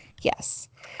 Yes.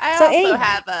 I So also anyway,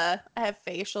 have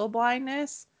facial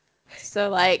blindness. So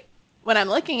like when I'm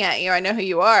looking at you, I know who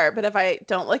you are, but if I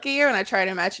don't look at you and I try to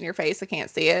imagine your face, I can't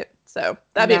see it. So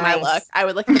that'd be my luck. nice. I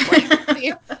would look at the flame,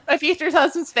 see my future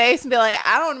husband's face, and be like,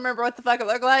 I don't remember what the fuck it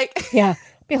looked like. Yeah.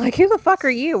 Be like, who the fuck are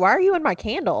you? Why are you in my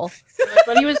candle?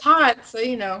 But he was hot, so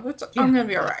Yeah. I'm gonna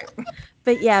be all right.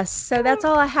 But yes, so that's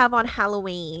all I have on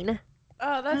Halloween. Oh,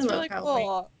 I that's love really Halloween.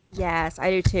 cool. Yes, I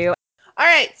do too. All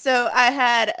right, so I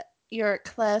had your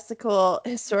classical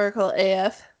historical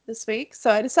AF this week, so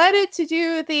I decided to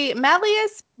do the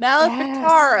Malleus Yes.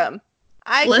 Maleficarum.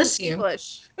 I can Bless you.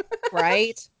 English.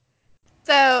 Right?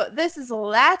 So this is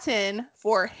Latin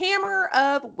for Hammer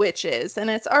of Witches, and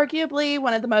it's arguably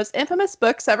one of the most infamous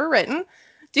books ever written,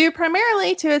 due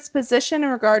primarily to its position in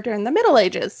regard during the Middle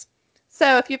Ages.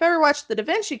 So if you've ever watched The Da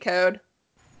Vinci Code,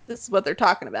 this is what they're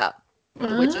talking about.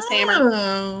 The witch's hammer.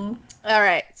 Oh. All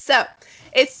right. So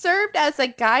it served as a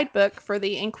guidebook for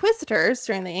the inquisitors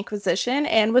during the Inquisition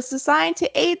and was designed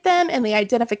to aid them in the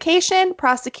identification,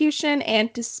 prosecution,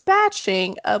 and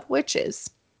dispatching of witches.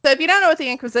 So if you don't know what the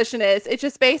Inquisition is, it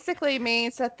just basically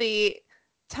means that the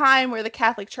time where the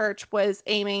Catholic Church was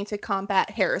aiming to combat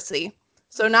heresy.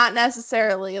 So not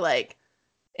necessarily like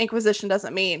Inquisition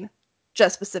doesn't mean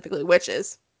just specifically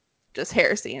witches, just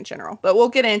heresy in general. But we'll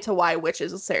get into why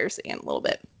witches is heresy in a little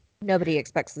bit. Nobody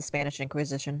expects the Spanish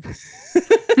Inquisition.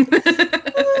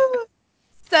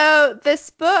 So this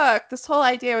book, this whole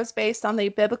idea was based on the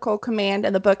biblical command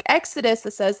in the book Exodus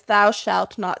that says, "Thou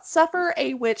shalt not suffer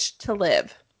a witch to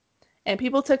live." And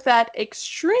people took that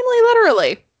extremely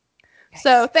literally.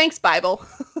 So thanks, Bible.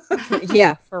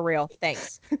 Yeah, for real.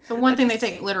 Thanks. The one thing they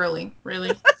take literally,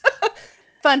 really.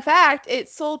 Fun fact, it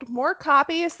sold more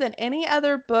copies than any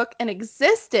other book in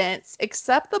existence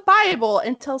except the Bible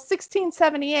until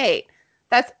 1678.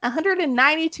 That's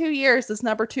 192 years as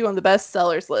number 2 on the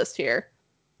bestsellers list here.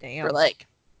 Damn. For like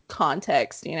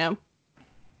context,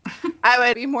 I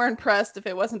would be more impressed if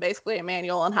it wasn't basically a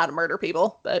manual on how to murder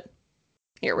people, but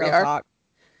here we Real are. talk.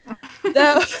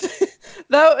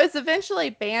 Though it was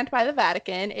eventually banned by the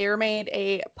Vatican, it remained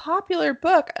a popular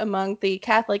book among the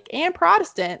Catholic and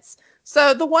Protestants.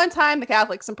 So the one time the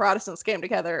Catholics and Protestants came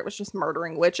together, it was just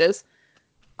murdering witches,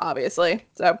 obviously.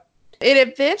 So it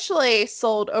eventually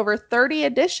sold over 30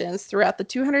 editions throughout the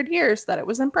 200 years that it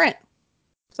was in print.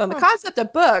 So in the concept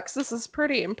of books, this is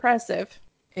pretty impressive.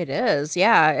 It is,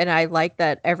 yeah. And I like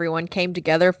that everyone came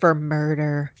together for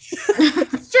murder.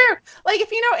 It's true. Like,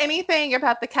 if you know anything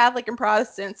about the Catholic and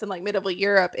Protestants in like medieval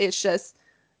Europe, it's just,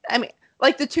 I mean,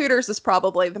 like the Tudors is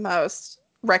probably the most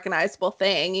recognizable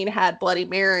thing. You had Bloody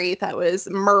Mary that was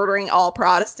murdering all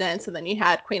Protestants, and then you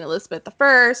had Queen Elizabeth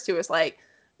I, who was like,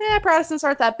 Protestants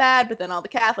aren't that bad, but then all the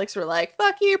Catholics were like,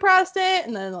 fuck you, Protestant,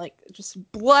 and then like just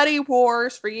bloody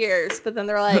wars for years. But then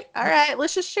they're like, all right,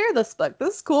 let's just share this book.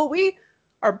 This is cool. We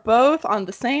are both on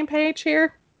the same page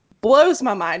here. Blows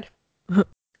my mind.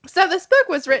 So this book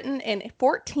was written in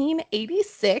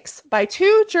 1486 by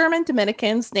two German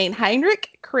Dominicans named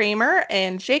Heinrich Kramer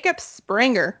and Jacob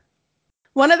Springer.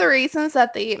 One of the reasons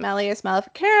that the Malleus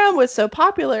Maleficarum was so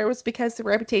popular was because of the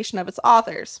reputation of its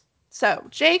authors. So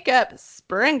Jacob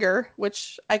Springer,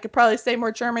 which I could probably say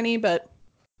more Germany, but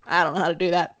I don't know how to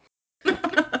do that.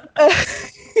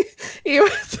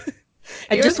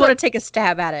 I just want to take a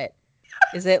stab at it.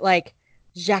 Is it like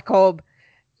Jacob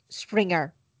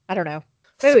Springer? I don't know.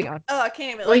 Moving on. Oh, I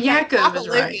can't even. Well, Like Jacob is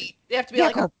right. Papalugi. You have to be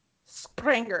like Jacob.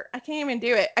 Springer. I can't even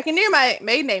do it. I can do my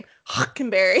maiden name,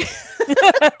 Hockenberry.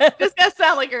 Just gonna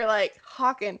sound like you're like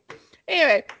hawking.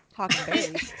 Anyway, Talking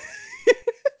berries.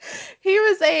 he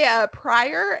was a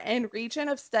prior and regent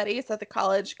of studies at the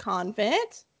college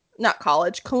convent. Not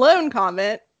college, Cologne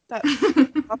convent. That's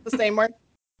not the same word.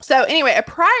 So anyway, a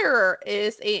prior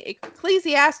is a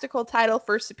ecclesiastical title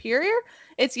for superior.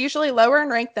 It's usually lower in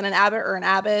rank than an abbot or an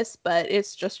abbess, but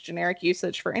it's just generic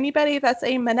usage for anybody that's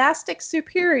a monastic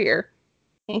superior,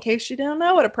 in case you don't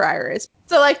know what a prior is.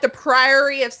 So like the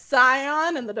Priory of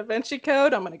Sion and the Da Vinci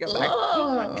Code, I'm going to go back.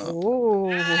 Oh,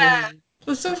 Ooh.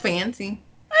 that's so fancy.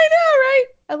 I know, right?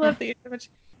 I love the image.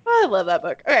 Oh, I love that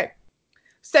book. Okay.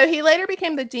 So he later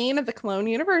became the dean of the Cologne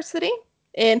University.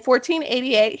 In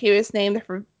 1488, he was named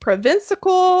the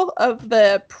provincial of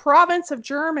the province of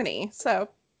Germany. So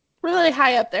really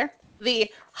high up there.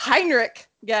 The Heinrich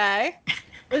guy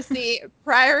was the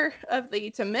prior of the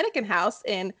Dominican house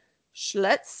in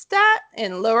Schlettstadt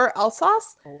in Lower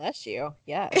Alsace. Bless you.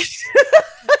 Yes.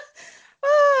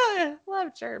 I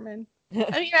love German.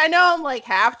 I mean, I know I'm like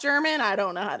half German. I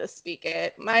don't know how to speak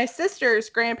it. My sister's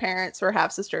grandparents were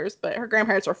half sisters, but her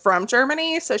grandparents were from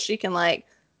Germany, so she can like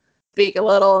speak a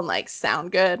little and like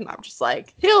sound good. And I'm just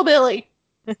like, hillbilly.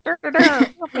 Help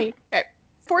me. Okay.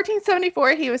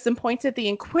 1474, he was appointed the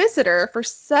Inquisitor for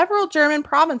several German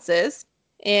provinces,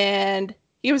 and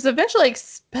he was eventually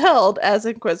expelled as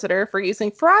Inquisitor for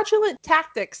using fraudulent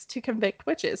tactics to convict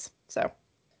witches. So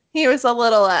he was a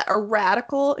little a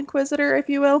radical Inquisitor, if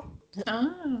you will.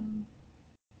 Oh.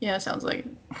 Yeah, sounds like it.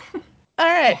 All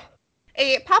right.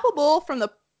 A papal bull from the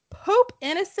Pope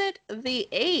Innocent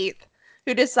VIII,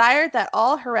 who desired that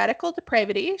all heretical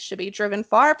depravity should be driven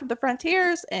far from the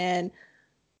frontiers and,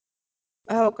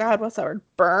 oh God, what's that word?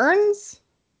 Burns?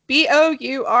 Bournes?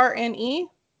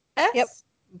 Yep.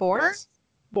 Borns?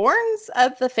 Borns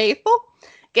of the Faithful,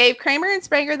 gave Kramer and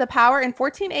Spranger the power in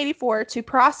 1484 to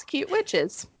prosecute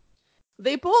witches.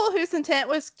 The bull, whose intent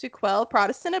was to quell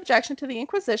Protestant objection to the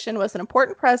Inquisition, was an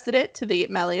important precedent to the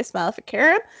Malleus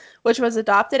Maleficarum, which was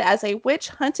adopted as a witch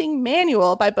hunting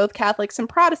manual by both Catholics and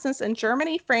Protestants in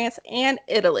Germany, France, and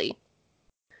Italy.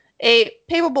 A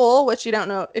papal bull, which you don't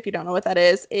know if you don't know what that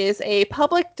is a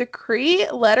public decree,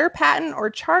 letter, patent,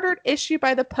 or charter issued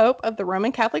by the Pope of the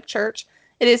Roman Catholic Church.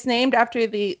 It is named after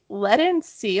the leaden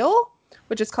seal,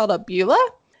 which is called a bulla,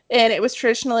 and it was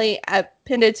traditionally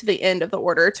appended to the end of the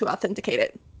order to authenticate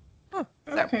it. Huh.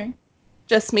 So, Okay.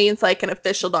 just means like an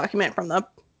official document from the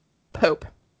Pope,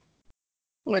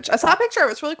 which I saw a picture of.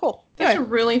 It's really cool. That's Anyway, a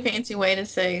really fancy way to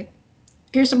say,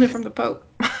 here's something from the Pope.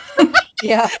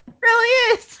 Yeah.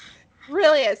 really is.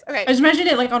 Really is. Okay. I just imagine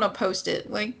it like on a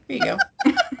post-it. Like, here you go.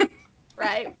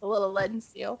 Right? A little leaden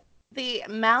seal. The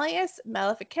Malleus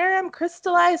Maleficarum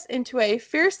crystallized into a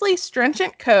fiercely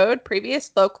stringent code, previous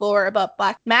folklore about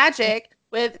black magic,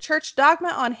 with church dogma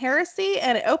on heresy,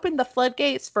 and it opened the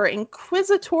floodgates for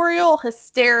inquisitorial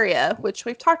hysteria, which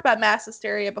we've talked about mass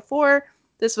hysteria before.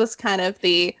 This was kind of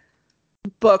the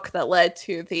book that led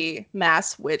to the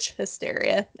mass witch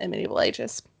hysteria in medieval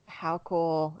ages. How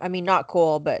cool. I mean, not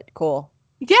cool, but cool.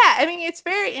 Yeah, I mean, it's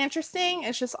very interesting.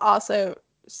 It's just also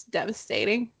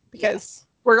devastating because Yes.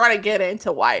 we're going to get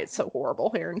into why it's so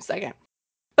horrible here in a second.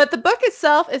 But the book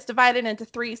itself is divided into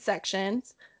 3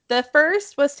 sections. The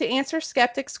first was to answer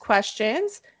skeptics'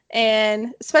 questions,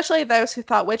 and especially those who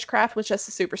thought witchcraft was just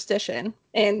a superstition,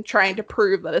 and trying to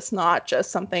prove that it's not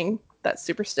just something that's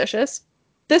superstitious.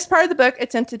 This part of the book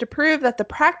attempted to prove that the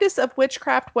practice of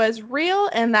witchcraft was real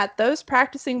and that those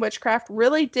practicing witchcraft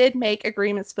really did make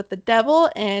agreements with the devil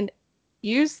and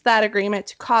used that agreement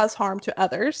to cause harm to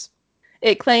others.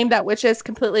 It claimed that witches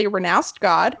completely renounced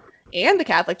God and the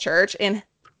Catholic Church and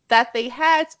that they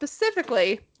had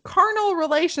specifically carnal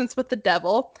relations with the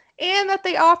devil and that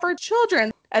they offered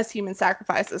children as human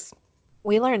sacrifices.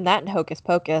 We learned that in Hocus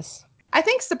Pocus. I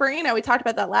think Sabrina, we talked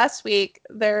about that last week.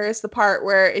 There's the part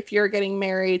where if you're getting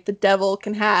married, the devil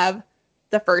can have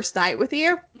the first night with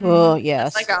you. Oh, It's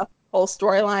yes. like a whole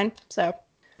storyline. So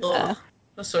Ugh,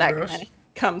 that's so that gross. kind of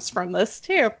comes from this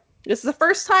too. This is the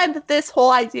first time that this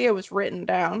whole idea was written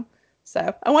down.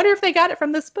 So I wonder if they got it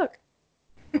from this book.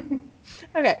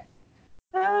 Okay.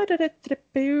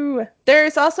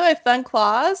 There's also a fun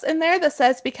clause in there that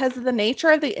says because of the nature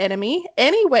of the enemy,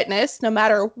 any witness, no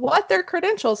matter what their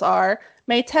credentials are,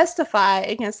 may testify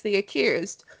against the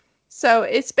accused. So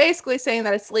it's basically saying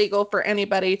that it's legal for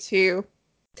anybody to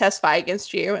testify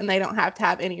against you and they don't have to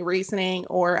have any reasoning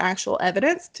or actual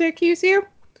evidence to accuse you,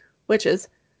 which is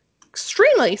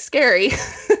extremely scary.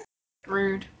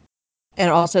 Rude. And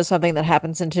also something that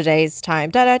happens in today's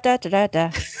time. Da da da da da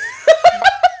da.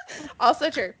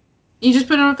 Also true. You just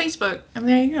put it on Facebook, and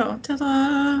there you go.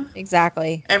 Ta-da!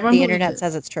 Exactly. Everyone The believes internet it.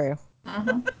 says it's true.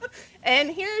 Uh-huh. And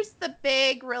here's the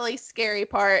big, really scary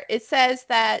part. It says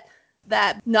that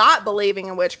not believing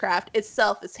in witchcraft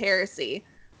itself is heresy.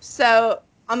 So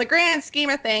on the grand scheme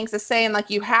of things, is saying like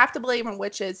you have to believe in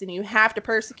witches and you have to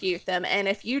persecute them. And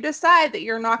if you decide that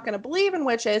you're not going to believe in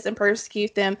witches and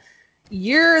persecute them,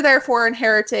 you're therefore a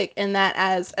heretic, and that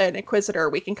as an inquisitor,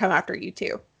 we can come after you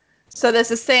too. So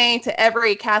this is saying to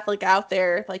every Catholic out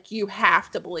there, like, you have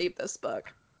to believe this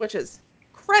book, which is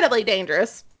incredibly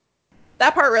dangerous.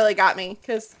 That part really got me,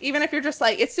 because even if you're just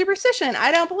like, it's superstition,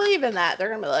 I don't believe in that, they're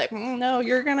going to be like, no,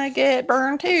 you're going to get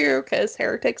burned too, because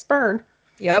heretics burn.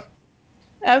 Yep.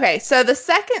 Okay, so the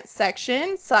second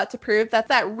section sought to prove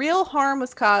that real harm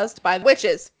was caused by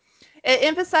witches. It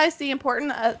emphasized the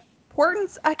importance.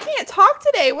 I can't talk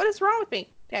today. What is wrong with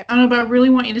me? Okay. I don't know, but I really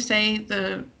want you to say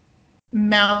the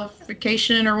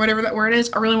malefication or whatever that word is.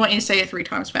 I really want you to say it 3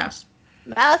 times fast.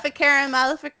 Maleficarum,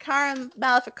 Maleficarum,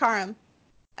 Maleficarum.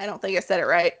 I don't think I said it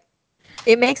right.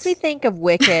 It makes me think of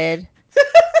Wicked.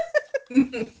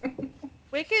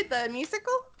 Wicked, the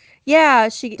musical? Yeah,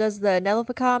 she does the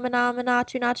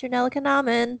Nellifacamenaminachu Nachu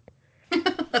Nellicanamen.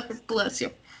 Bless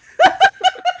you.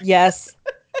 Yes.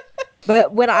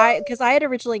 But because I had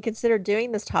originally considered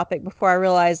doing this topic before I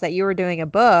realized that you were doing a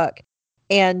book,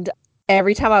 and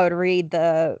every time I would read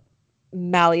the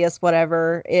Malleus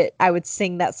whatever, I would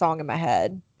sing that song in my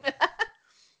head.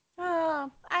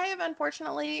 Oh, I have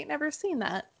unfortunately never seen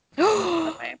that.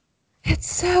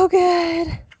 It's so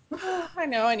good. I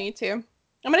know, I need to.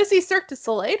 I'm going to see Cirque du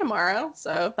Soleil tomorrow,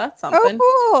 so that's something.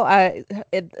 Oh,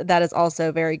 cool. That is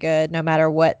also very good, no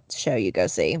matter what show you go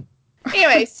see.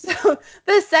 Anyway, so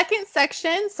the second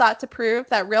section sought to prove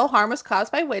that real harm was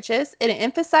caused by witches. It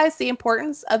emphasized the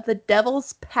importance of the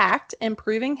devil's pact in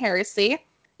proving heresy.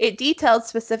 It detailed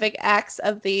specific acts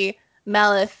of the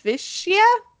maleficia,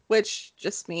 which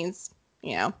just means,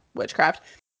 witchcraft,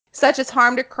 such as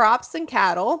harm to crops and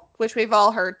cattle, which we've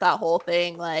all heard that whole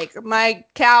thing, like, my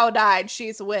cow died,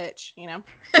 she's a witch,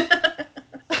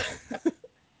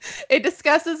 It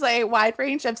discusses a wide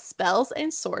range of spells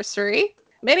and sorcery.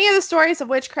 Many of the stories of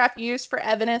witchcraft used for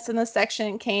evidence in this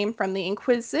section came from the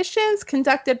inquisitions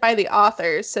conducted by the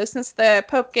authors. So since the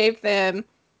Pope gave them,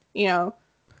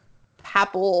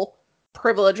 papal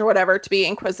privilege or whatever to be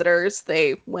inquisitors,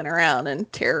 they went around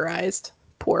and terrorized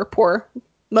poor,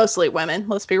 mostly women,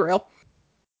 let's be real,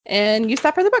 and used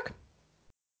that for the book,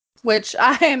 which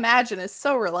I imagine is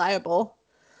so reliable.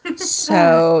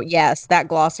 So, yes, that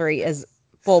glossary is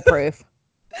foolproof.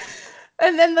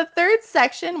 And then the third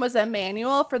section was a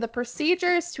manual for the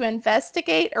procedures to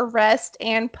investigate, arrest,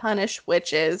 and punish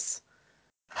witches.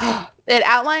 It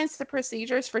outlines the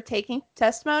procedures for taking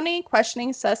testimony,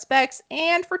 questioning suspects,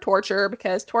 and for torture,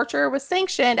 because torture was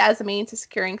sanctioned as a means of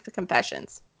securing the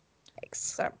confessions.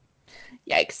 So,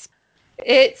 yikes.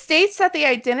 It states that the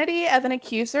identity of an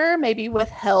accuser may be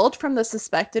withheld from the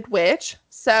suspected witch.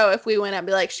 So if we went up and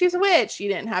be like, she's a witch, you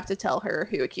didn't have to tell her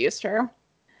who accused her.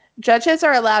 Judges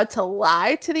are allowed to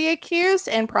lie to the accused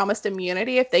and promised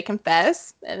immunity if they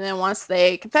confess. And then once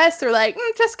they confess, they're like,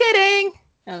 just kidding.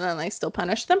 And then they still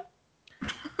punish them.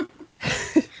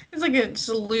 It's like it's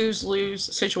a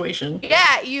lose-lose situation.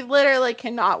 Yeah, you literally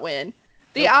cannot win.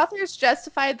 The authors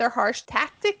justified their harsh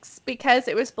tactics because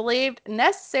it was believed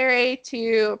necessary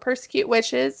to persecute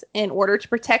witches in order to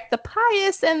protect the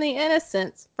pious and the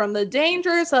innocent from the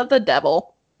dangers of the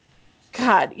devil.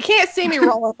 God, you can't see me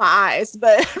rolling my eyes,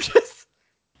 but I'm just...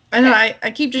 I know,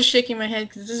 I keep just shaking my head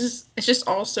because it's just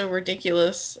all so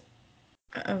ridiculous.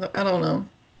 I don't know.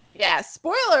 Yeah,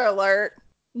 spoiler alert.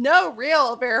 No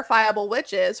real verifiable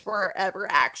witches were ever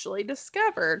actually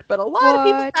discovered, but a lot of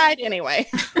people died anyway.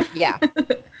 Yeah.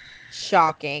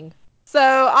 Shocking. So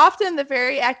often the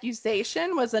very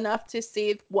accusation was enough to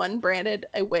see one branded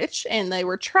a witch, and they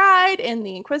were tried in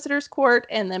the Inquisitor's court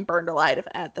and then burned alive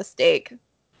at the stake,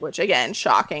 which again,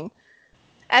 shocking.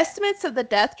 Estimates of the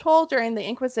death toll during the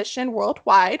Inquisition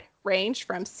worldwide ranged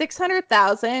from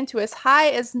 600,000 to as high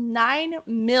as 9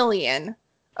 million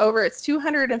over its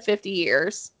 250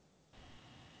 years.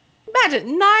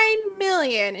 Imagine 9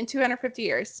 million in 250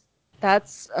 years.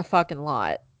 That's a fucking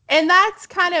lot. And that's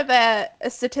kind of a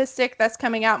statistic that's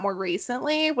coming out more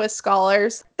recently with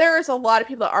scholars. There's a lot of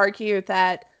people that argue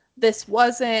that this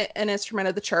wasn't an instrument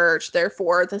of the church,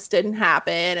 therefore this didn't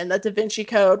happen, and the Da Vinci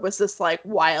Code was this like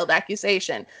wild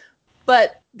accusation.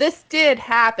 But this did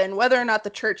happen. Whether or not the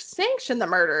church sanctioned the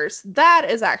murders, that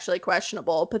is actually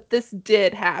questionable, but this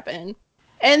did happen.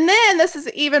 And then this is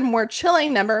an even more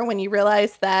chilling number when you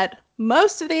realize that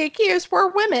most of the accused were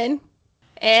women,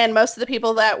 and most of the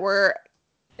people that were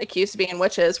accused of being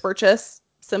witches were just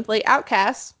simply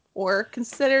outcasts or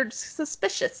considered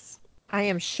suspicious. I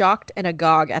am shocked and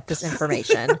agog at this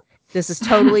information. This is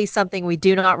totally something we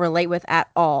do not relate with at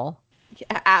all.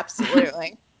 Yeah,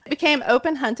 absolutely. It became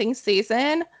open hunting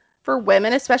season for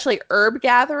women, especially herb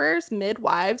gatherers,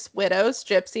 midwives, widows,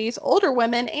 gypsies, older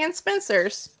women, and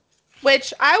spinsters.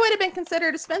 Which I would have been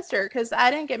considered a spinster because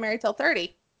I didn't get married till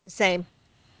 30. Same.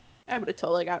 I would have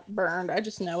totally got burned. I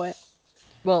just know it.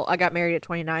 Well, I got married at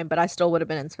 29, but I still would have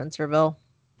been in Spencerville.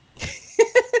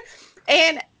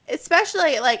 And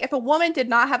especially like if a woman did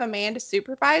not have a man to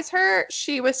supervise her,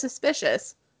 she was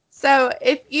suspicious. So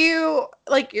if you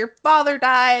like your father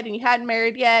died and you hadn't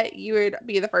married yet, you would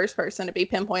be the first person to be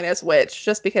pinpointed as witch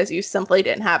just because you simply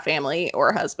didn't have family or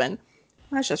a husband.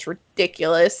 That's just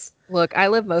ridiculous. Look, I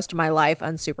lived most of my life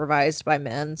unsupervised by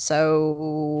men,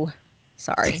 so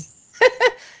sorry.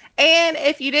 And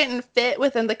if you didn't fit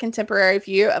within the contemporary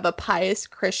view of a pious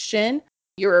Christian,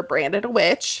 you were branded a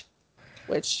witch,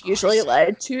 which usually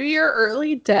led to your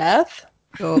early death.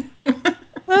 Oh,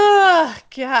 Oh,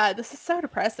 God, this is so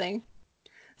depressing.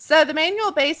 So the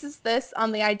manual bases this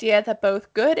on the idea that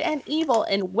both good and evil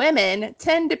in women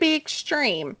tend to be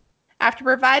extreme. After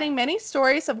providing many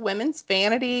stories of women's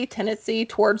vanity, tendency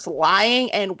towards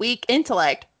lying, and weak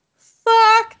intellect,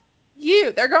 fuck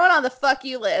you. They're going on the fuck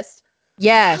you list.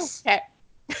 yes. Okay.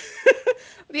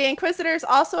 The Inquisitors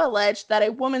also alleged that a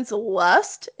woman's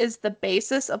lust is the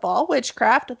basis of all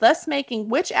witchcraft, thus making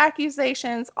witch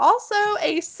accusations also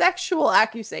a sexual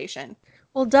accusation.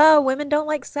 Well, duh, women don't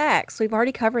like sex. We've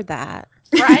already covered that.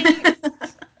 Right?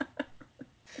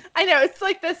 I know, it's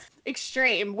like this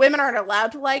extreme. Women aren't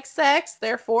allowed to like sex,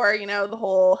 therefore, the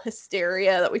whole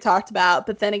hysteria that we talked about.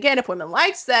 But then again, if women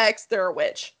like sex, they're a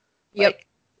witch. Yep. Like,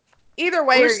 either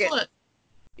way, Or you're getting... slut.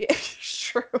 Yeah,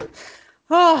 true.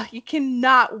 Oh, you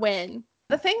cannot win.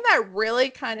 The thing that really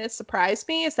kind of surprised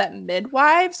me is that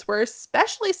midwives were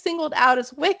especially singled out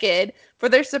as wicked for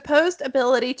their supposed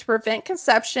ability to prevent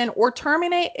conception or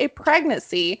terminate a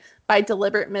pregnancy by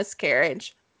deliberate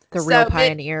miscarriage. The So real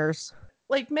pioneers.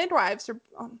 midwives are,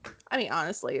 I mean,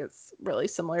 honestly, it's really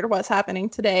similar to what's happening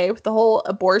today with the whole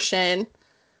abortion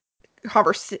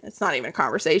it's not even a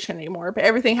conversation anymore, but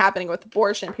everything happening with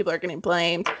abortion, people are getting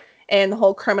blamed, and the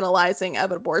whole criminalizing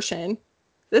of abortion.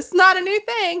 This is not a new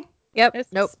thing. Yep.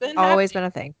 It's Nope. been Always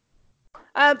happening. been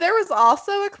a thing. There was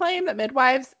also a claim that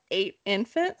midwives ate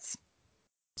infants.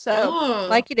 So, Oh,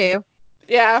 Like you do.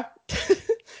 yeah.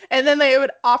 And then they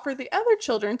would offer the other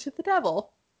children to the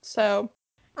devil. So,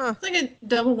 it's like a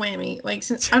double whammy. Like,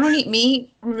 since I don't eat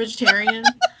meat, I'm a vegetarian.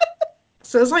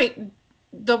 So it's like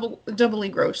doubly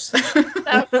gross.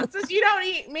 since you don't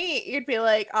eat meat, you'd be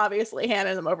like, obviously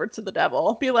handing them over to the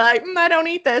devil. Be like, I don't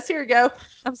eat this. Here you go.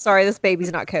 I'm sorry, this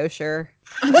baby's not kosher.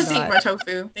 I'll just eat Not- my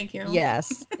tofu. Thank you.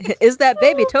 Yes. Is that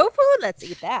baby tofu? Let's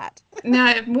eat that.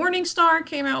 Now, if Morningstar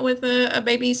came out with a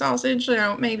baby sausage,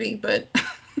 maybe, but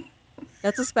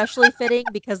That's especially fitting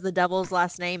because the devil's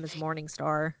last name is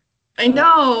Morningstar. I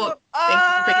know. Thank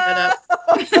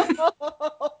you for picking that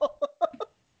up.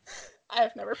 I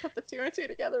have never put the two and two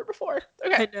together before. I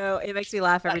Okay. know. It makes me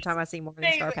laugh every That's time I see Morningstar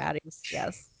amazing. patties.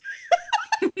 Yes.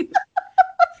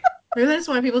 Maybe that's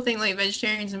why people think like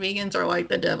vegetarians and vegans are like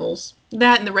the devils.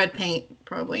 That and the red paint, We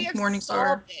probably. have Morningstar.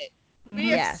 solved it. We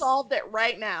have Yes. solved it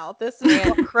right now. This is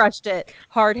And crushed it.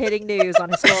 Hard hitting news on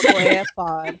Historical AF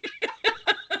Pod.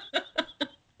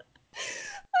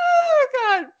 Oh,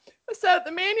 God. So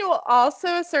the manual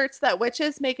also asserts that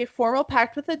witches make a formal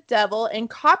pact with the devil and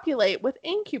copulate with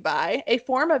incubi, a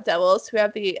form of devils who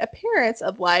have the appearance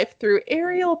of life through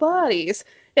aerial bodies.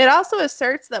 It also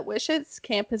asserts that witches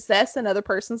can possess another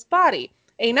person's body.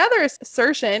 Another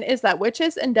assertion is that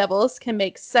witches and devils can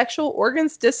make sexual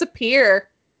organs disappear.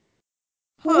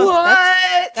 Huh,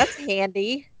 What? That's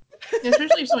handy.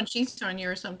 Especially if someone cheats on you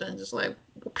or something. Just like,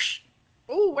 whoosh.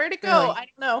 Ooh, where'd it go? Really? I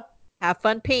don't know. Have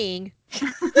fun peeing.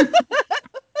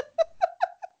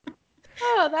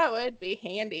 Oh, that would be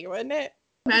handy, wouldn't it?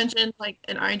 Imagine like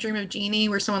an I Dream of Jeannie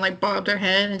where someone like bobbed their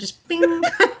head and just bing.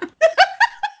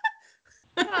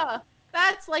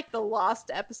 That's like the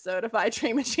lost episode of I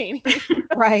Dream of Jeannie.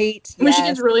 Right. When she Yes.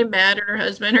 gets really mad at her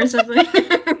husband or something.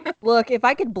 Look, if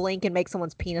I could blink and make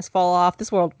someone's penis fall off,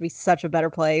 this world would be such a better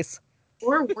place.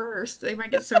 Or worse, they might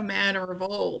get so mad or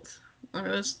revolt. I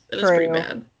mean, it is pretty True.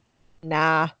 bad.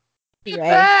 Nah. Get Ray.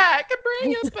 back!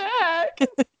 Bring us back!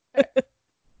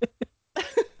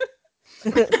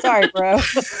 Sorry, bro.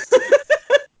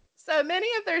 So many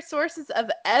of their sources of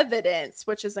evidence,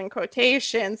 which is in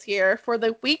quotations here, for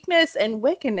the weakness and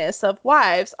wickedness of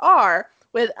wives are,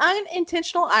 with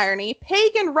unintentional irony,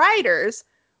 pagan writers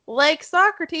like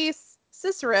Socrates,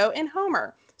 Cicero, and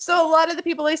Homer. So a lot of the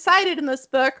people they cited in this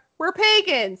book were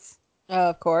pagans.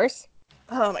 Of course.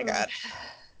 Oh my God.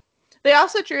 They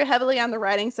also drew heavily on the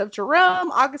writings of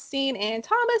Jerome, Augustine, and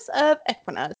Thomas of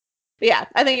Aquinas. But yeah,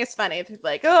 I think it's funny. They're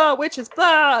like, oh, witches,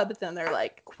 blah, but then they're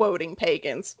like quoting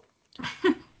pagans.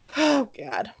 Oh,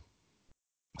 God.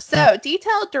 So,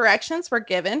 detailed directions were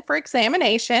given for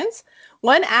examinations.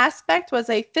 One aspect was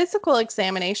a physical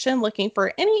examination looking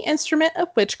for any instrument of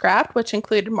witchcraft, which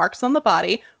included marks on the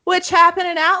body, which happened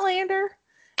in Outlander.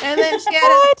 And then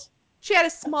she had a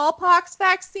smallpox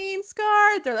vaccine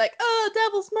scar. They're like, oh,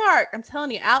 devil's mark. I'm telling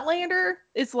you, Outlander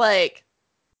is like,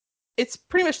 it's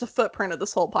pretty much the footprint of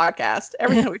this whole podcast.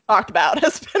 Everything we've talked about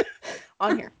has been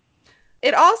on here.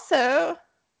 It also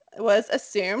was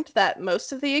assumed that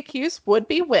most of the accused would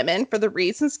be women for the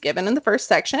reasons given in the first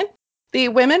section. The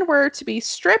women were to be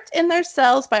stripped in their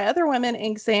cells by other women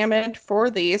examined for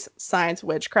these signs of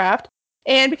witchcraft.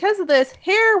 And because of this,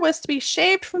 hair was to be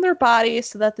shaved from their bodies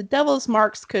so that the devil's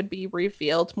marks could be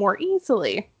revealed more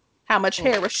easily. How much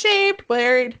hair was shaved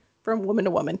varied from woman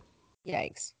to woman.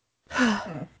 Yikes.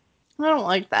 I don't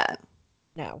like that.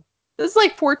 No. This is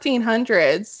like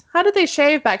 1400s. How did they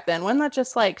shave back then? Wasn't that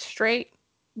just like straight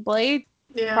blade?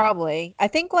 Yeah. Probably. I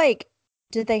think, like,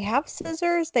 did they have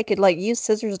scissors? They could, like, use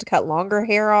scissors to cut longer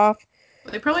hair off.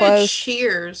 They probably had Close.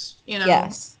 shears,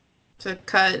 Yes. to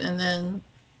cut, and then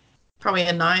probably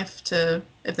a knife to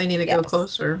if they need to go Yes.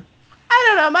 closer. I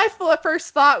don't know. My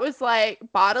first thought was like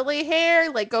bodily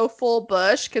hair, like go full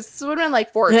bush, because this would have been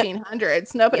like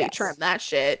 1400s. Nobody Yes. trimmed that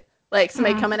shit. Like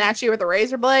somebody coming at you with a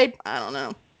razor blade. I don't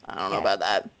know. I don't know Yeah.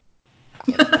 about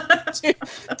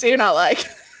that. do not like.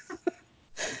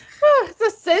 It's a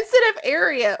sensitive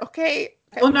area. Okay.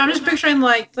 Well, no, I'm just picturing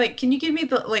like can you give me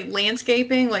the like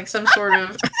landscaping, like some sort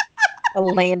of A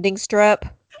landing strip.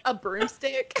 A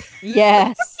broomstick.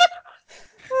 Yes.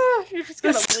 You're just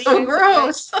gonna That's leave. so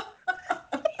gross.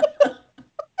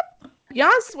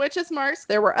 Beyond switches marks,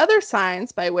 there were other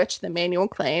signs by which the manual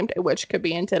claimed a witch could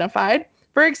be identified.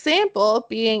 For example,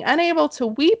 being unable to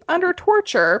weep under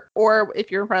torture, or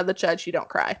if you're in front of the judge, you don't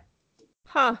cry.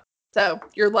 Huh. So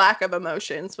your lack of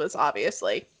emotions was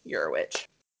obviously you're a witch.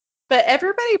 But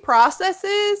everybody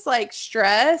processes like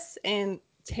stress and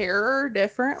terror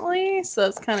differently, so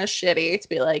it's kind of shitty to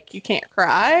be like, you can't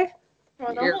cry.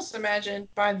 Well, I'd almost imagine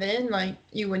by then, like,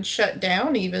 you would shut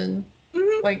down even.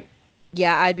 Mhm. Like,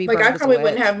 Yeah, I'd be like burned I as a probably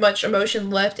wouldn't witch. have much emotion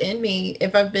left in me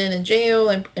if I've been in jail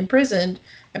and imprisoned.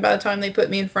 And by the time they put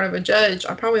me in front of a judge,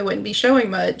 I probably wouldn't be showing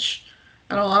much.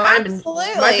 I don't know. Might be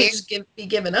Absolutely. just be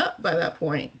given up by that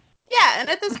point. Yeah, and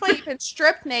at this point, you've been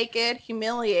stripped naked,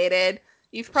 humiliated.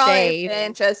 You've probably Shaved.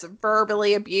 been just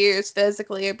verbally abused,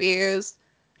 physically abused.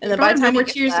 And then by Probably the no time more you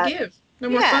get tears to that, give. No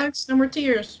more yeah, fucks. No more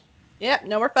tears. yep,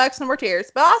 no more fucks, no more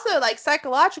tears. But also, like,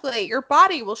 psychologically, your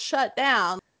body will shut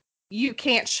down. You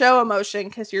can't show emotion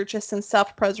because you're just in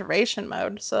self-preservation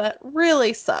mode. So that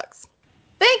really sucks.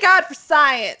 Thank God for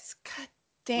science. God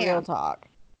damn. Real talk.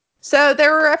 So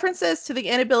there were references to the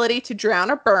inability to drown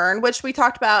or burn, which we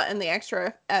talked about in the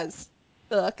extra as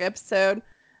book episode.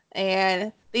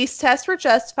 And these tests were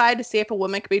justified to see if a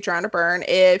woman could be drowned or burn.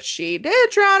 If she did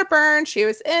drown or burn, she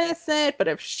was innocent. But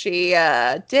if she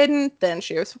didn't, then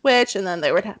she was a witch, and then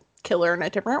they would kill her in a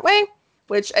different way.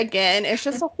 Which, again, is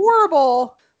just a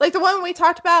horrible... Like the one we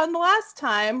talked about in the last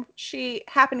time, she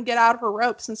happened to get out of her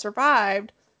ropes and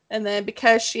survived. And then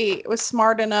because she was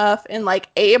smart enough and, like,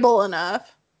 able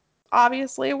enough,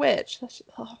 obviously a witch. This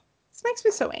makes me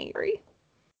so angry.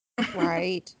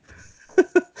 Right.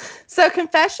 So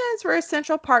confessions were a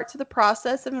central part to the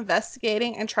process of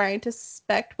investigating and trying to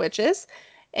suspect witches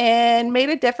and made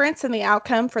a difference in the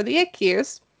outcome for the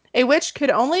accused. A witch could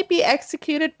only be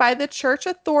executed by the church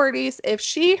authorities if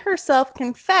she herself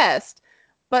confessed,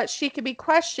 but she could be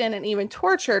questioned and even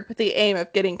tortured with the aim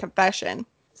of getting confession.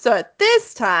 So at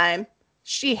this time,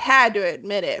 she had to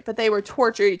admit it, but they would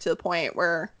torture you to the point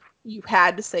where you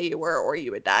had to say you were or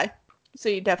you would die. So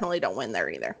you definitely don't win there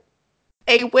either.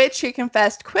 A witch who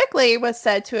confessed quickly was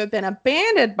said to have been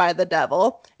abandoned by the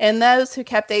devil, and those who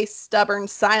kept a stubborn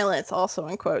silence, also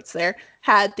in quotes there,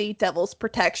 had the devil's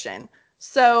protection.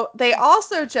 So they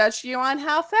also judged you on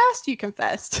how fast you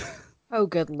confessed. Oh,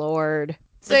 good Lord.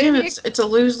 So Again, if you, it's a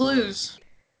lose-lose.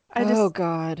 Oh,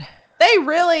 God.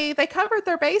 they covered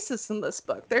their bases in this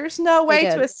book. There's no They way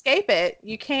to did. escape it.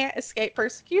 You can't escape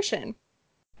persecution.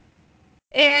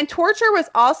 And torture was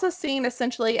also seen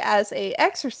essentially as a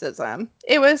exorcism.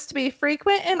 It was to be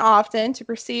frequent and often to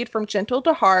proceed from gentle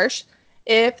to harsh.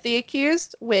 If the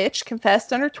accused witch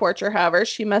confessed under torture, however,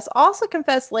 she must also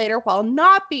confess later while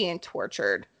not being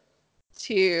tortured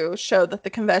to show that the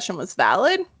confession was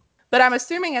valid. But I'm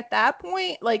assuming at that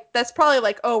point, like, that's probably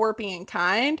like, oh, we're being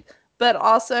kind. But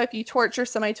also, if you torture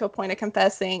somebody to a point of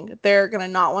confessing, they're going to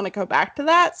not want to go back to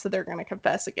that. So they're going to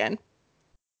confess again.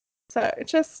 So it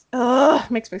just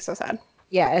makes me so sad.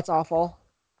 Yeah, it's awful.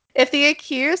 If the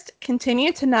accused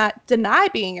continued to not deny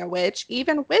being a witch,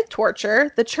 even with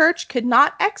torture, the church could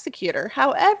not execute her.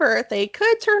 However, they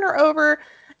could turn her over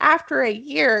after a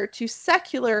year to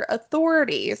secular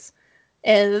authorities,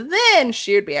 and then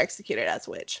she would be executed as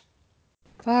a witch.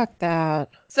 Fuck that.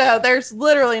 So there's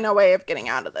literally no way of getting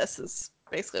out of this, is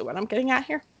basically what I'm getting at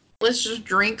here. Let's just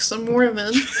drink some more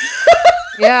then.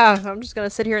 Yeah, I'm just gonna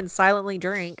sit here and silently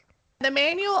drink. The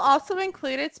manual also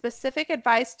included specific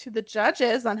advice to the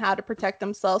judges on how to protect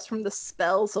themselves from the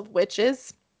spells of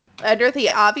witches, under the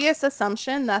obvious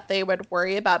assumption that they would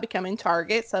worry about becoming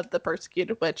targets of the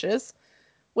persecuted witches,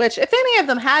 which if any of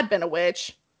them had been a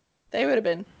witch, they would have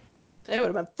been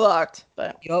fucked,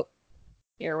 but Yup.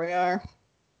 here we are.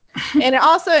 And it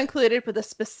also included with a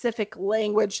specific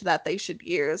language that they should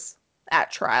use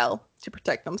at trial to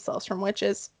protect themselves from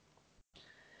witches.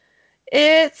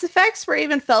 Its effects were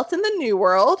even felt in the New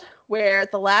World, where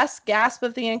the last gasp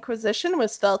of the Inquisition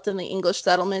was felt in the English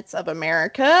settlements of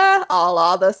America, a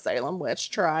la the Salem witch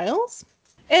trials.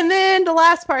 And then the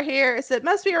last part here is it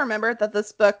must be remembered that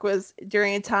this book was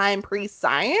during a time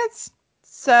pre-science,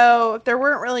 so there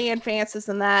weren't really advances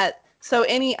in that. So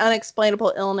any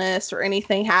unexplainable illness or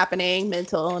anything happening,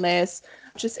 mental illness,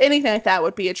 just anything like that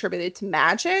would be attributed to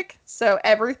magic. So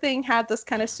everything had this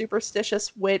kind of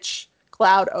superstitious witch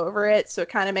cloud over it. So it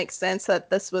kind of makes sense that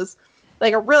this was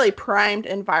like a really primed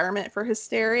environment for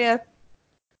hysteria.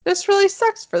 This really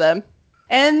sucks for them.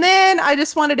 And then I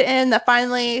just wanted to end that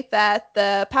finally that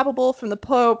the papal bull from the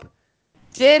Pope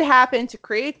did happen to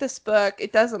create this book.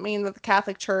 It doesn't mean that the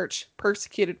Catholic Church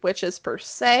persecuted witches per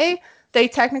se. They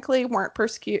technically weren't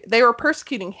they were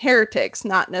persecuting heretics,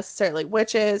 not necessarily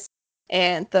witches.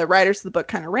 And the writers of the book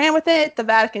kind of ran with it. The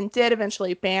Vatican did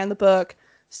eventually ban the book.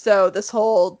 So this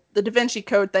whole the Da Vinci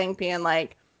Code thing being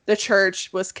like the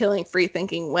church was killing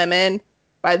free-thinking women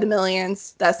by the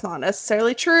millions, that's not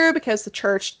necessarily true because the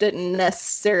church didn't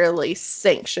necessarily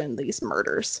sanction these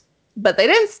murders. But they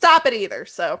didn't stop it either,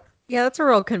 so Yeah, that's a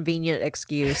real convenient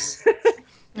excuse.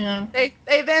 Yeah. they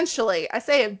eventually, I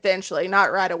say eventually,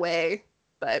 not right away,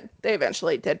 but they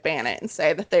eventually did ban it and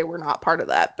say that they were not part of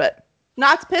that. But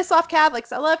not to piss off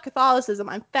Catholics. I love Catholicism.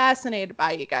 I'm fascinated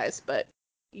by you guys, but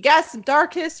you got some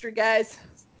dark history, guys.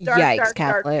 Dark, Yikes, dark, dark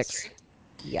Catholics. history.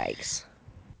 Yikes.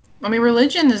 I mean,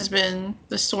 religion has been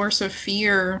the source of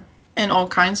fear in all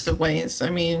kinds of ways. I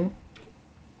mean,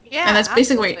 Yeah, and that's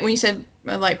basically absolutely. when you said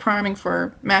like priming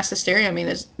for mass hysteria. I mean,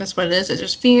 that's what it is. It's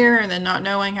just fear, and then not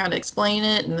knowing how to explain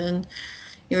it, and then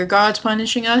either God's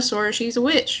punishing us or she's a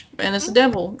witch and it's the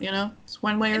devil. You know, it's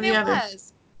one way or And the it other.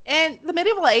 was. And the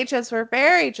medieval ages were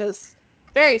very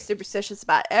superstitious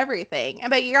about everything.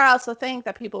 But you also think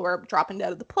that people were dropping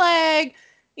dead of the plague,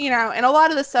 and a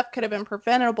lot of this stuff could have been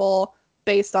preventable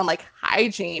based on like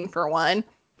hygiene for one.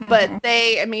 But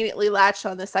they immediately latched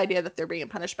on this idea that they're being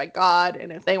punished by God.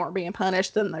 And if they weren't being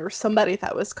punished, then there was somebody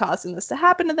that was causing this to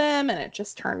happen to them. And it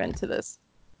just turned into this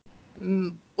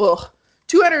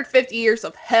 250 years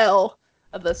of hell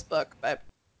of this book. But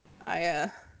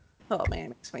oh man, it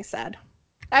makes me sad.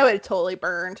 I would have totally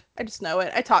burned. I just know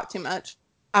it. I talk too much.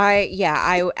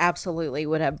 I absolutely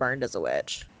would have burned as a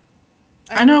witch.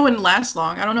 I know it wouldn't last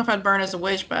long. I don't know if I'd burn as a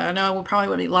witch, but I know it probably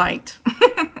would be liked.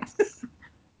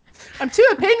 I'm too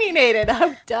opinionated. I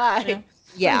would die.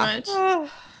 Yeah, pretty Yeah. much.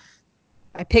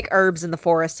 I pick herbs in the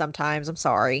forest sometimes. I'm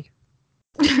sorry.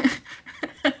 Do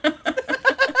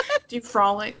you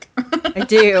frolic? I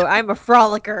do. I'm a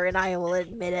frolicker and I will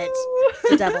admit it.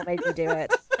 The devil made me do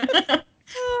it.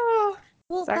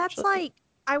 Well, It's that's actually like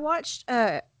I watched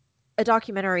a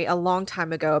documentary a long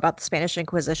time ago about the Spanish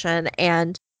Inquisition,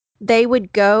 and they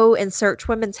would go and search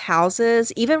women's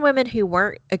houses, even women who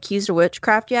weren't accused of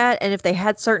witchcraft yet. And if they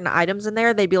had certain items in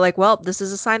there, they'd be like, "Well, this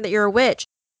is a sign that you're a witch."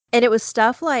 And it was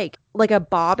stuff like a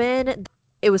bobbin.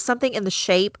 It was something in the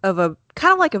shape of a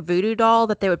kind of like a voodoo doll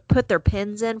that they would put their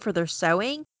pins in for their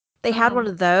sewing. They had one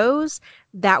of those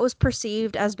that was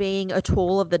perceived as being a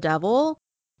tool of the devil.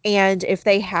 And if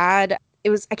they had it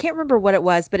was I can't remember what it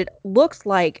was, but it looked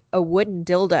like a wooden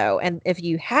dildo. And if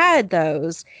you had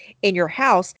those in your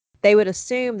house, they would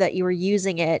assume that you were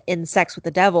using it in sex with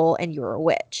the devil and you were a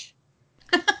witch.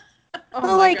 oh So,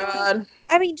 my like, god.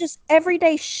 I mean, just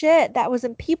everyday shit that was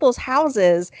in people's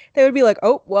houses. They would be like,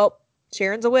 "Oh, well,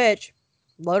 Sharon's a witch.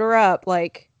 Load her up."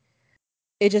 Like,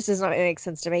 it just does not make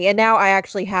sense to me. And now I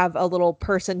actually have a little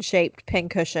person-shaped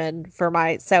pincushion for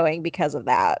my sewing because of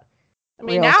that. I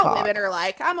mean, Real now talk. women are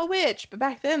like, I'm a witch, but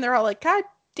back then they're all like, God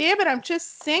damn it, I'm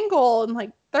just single and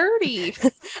like 30.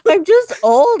 I'm just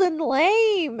old and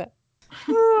lame.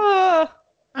 Ugh.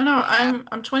 I know. Yeah.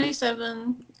 I'm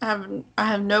 27. I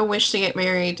have no wish to get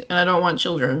married, and I don't want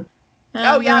children.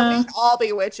 Oh And, yeah, we'd all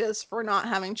be witches for not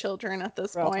having children at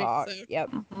this Real point. talk. So. Yep.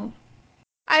 mhm.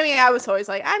 I mean, I was always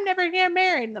like, I'm never gonna get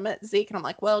married. And I met Zeke, and I'm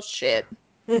like, well, shit.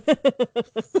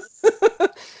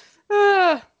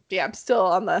 Yeah, I'm still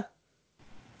on the.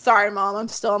 Sorry, Mom. I'm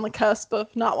still on the cusp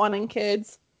of not wanting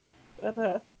kids.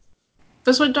 But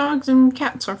That's what dogs and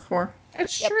cats are for.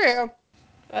 it's Yep. true.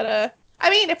 But I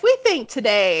mean, if we think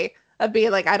today of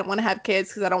being like, I don't want to have kids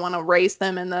because I don't want to raise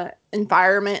them in the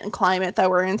environment and climate that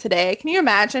we're in today, can you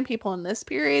imagine people in this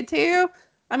period too?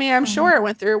 I mean, I'm sure it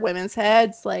went through women's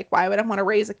heads. Like, why would I want to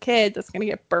raise a kid that's going to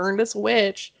get burned as a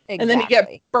witch? And then you get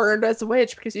Exactly. burned as a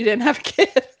witch because you didn't have a kid.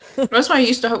 That's why I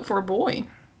used to hope for a boy.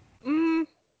 Mm,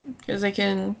 Because they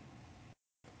can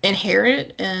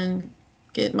inherit and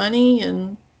get money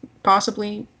and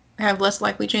possibly have less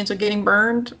likely chance of getting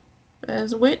burned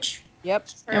as a witch. Yep.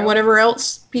 And whatever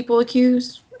else people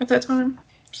accuse at that time.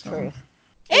 So. Truth.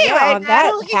 Well, yeah, Anyway, on that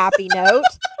Natalie. happy note,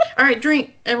 All right,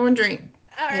 drink. Everyone drink.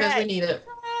 All Because we right. need it.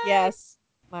 yes,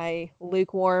 my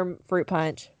lukewarm fruit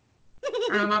punch.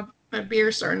 My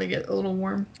beer's starting to get a little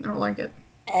warm. I don't like it.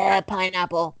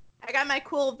 Pineapple. I got my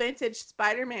cool vintage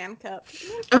Spider-Man cup.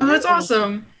 Oh, that's Ooh.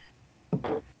 awesome.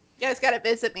 You guys got to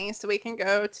visit me so we can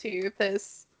go to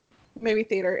this movie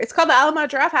theater. It's called the Alamo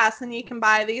Drafthouse, and you can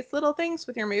buy these little things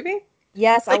with your movie.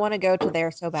 Yes, I Like- want to go to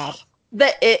there so bad.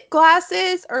 The It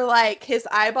glasses are like his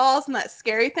eyeballs and that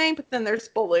scary thing, but then there's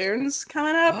balloons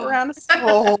coming up around his.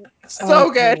 Oh,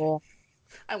 so good. Cool.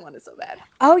 I want it so bad.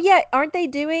 Oh yeah, aren't they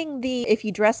doing the if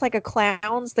you dress like a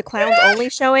clowns, the clowns only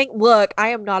showing? Look, I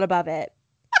am not above it.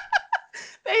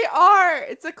 They are.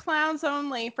 It's a clowns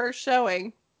only first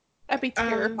showing. That'd be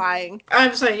terrifying.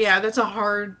 I'm sorry, yeah, that's a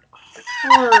hard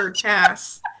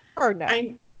pass. Or no.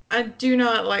 I do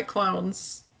not like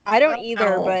clowns. I don't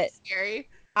either, No. but Scary.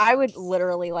 I would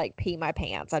literally like pee my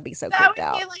pants. I'd be so That creeped would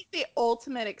out. be like the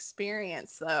ultimate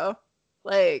experience, though.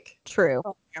 Like, True.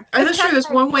 That's true. kinda There's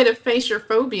like- one way to face your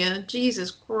phobia. Jesus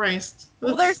Christ.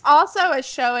 well, there's also a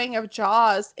showing of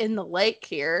Jaws in the lake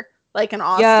here, like in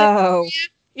Austin. Yo.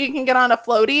 You can get on a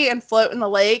floaty and float in the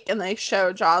lake, and they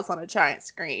show Jaws on a giant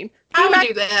screen. I would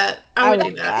do that. I would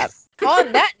do that.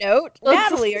 On that note,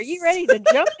 Natalie, are you ready to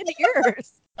jump into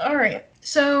yours? All right.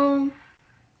 So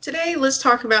today, let's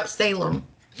talk about Salem.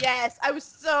 Yes, I was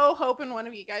so hoping one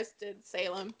of you guys did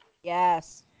Salem.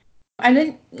 Yes. I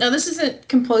didn't. No, this isn't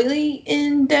completely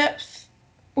in depth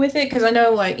with it because I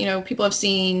know, like, people have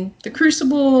seen The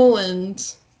Crucible, and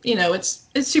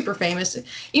it's super famous.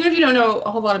 Even if you don't know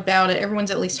a whole lot about it, everyone's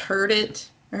at least heard it.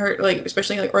 Heard, like,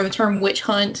 especially like, or the term witch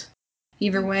hunt.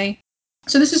 Either way.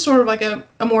 So this is sort of like a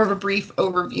more of a brief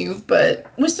overview, but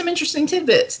with some interesting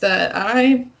tidbits that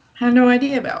I had no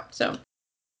idea about. So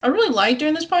I really like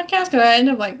doing this podcast because I end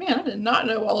up like, man, I did not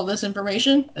know all of this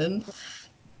information, and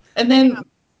then,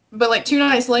 but like 2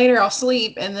 nights later, I'll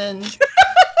sleep, and then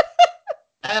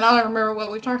and I don't remember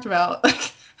what we talked about.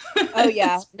 Oh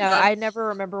yeah. It's No, fun. I never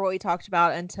remember what we talked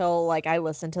about until like I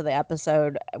listened to the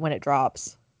episode when it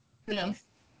drops. Yeah.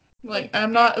 Like,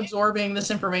 I'm not absorbing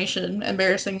this information,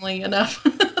 embarrassingly enough.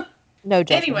 No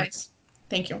judgment. Anyways,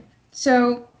 thank you.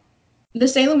 So, the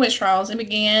Salem witch trials, it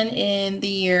began in the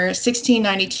year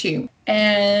 1692,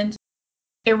 and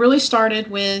it really started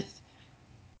with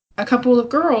a couple of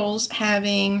girls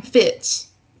having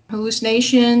fits,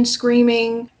 hallucination,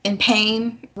 screaming, and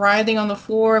pain, writhing on the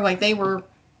floor like they were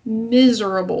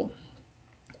miserable.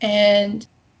 And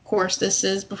of course, this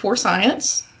is before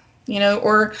science,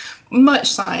 or much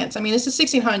science. I mean, this is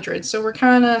 1600s, so we're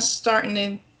kind of starting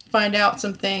to find out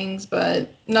some things, but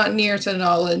not near to the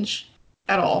knowledge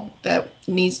at all that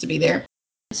needs to be there.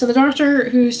 So the doctor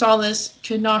who saw this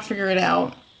could not figure it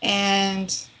out.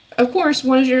 And of course,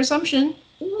 what is your assumption?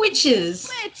 Witches.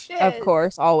 Witches. Of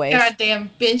course, always. Goddamn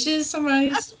bitches.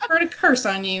 Somebody's heard a curse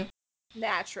on you.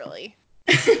 Naturally.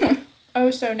 Oh,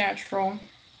 so natural.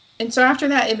 And so after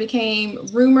that, it became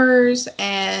rumors,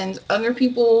 and other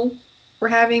people were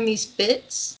having these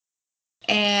fits.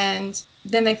 And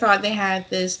then they thought they had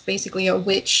this, basically a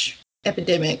witch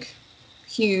epidemic,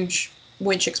 huge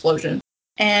witch explosion.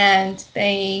 And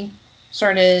they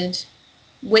started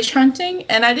witch hunting.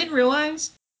 And I didn't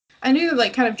realize, I knew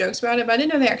like kind of jokes about it, but I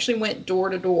didn't know they actually went door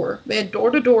to door. They had door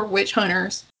to door witch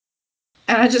hunters.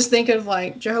 And I just think of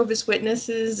like Jehovah's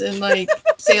Witnesses and like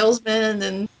salesmen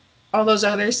and all those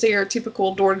other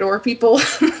stereotypical door to door people.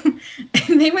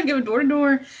 And they would go door to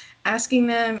door asking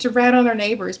them to rat on their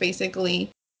neighbors, basically,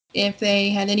 if they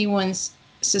had anyone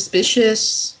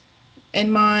suspicious in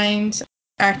mind,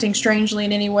 acting strangely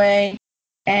in any way,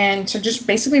 and to just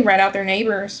basically rat out their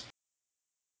neighbors.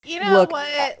 You know Look,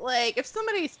 what? Like, if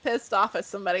somebody's pissed off at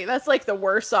somebody, that's like the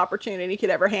worst opportunity you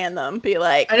could ever hand them. Be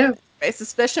like, I know. my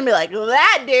suspicion, be like,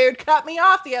 that dude cut me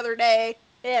off the other day.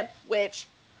 Him, witch.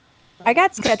 I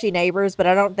got sketchy neighbors, but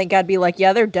I don't think I'd be like,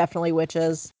 yeah, they're definitely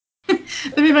witches.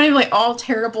 Everybody like all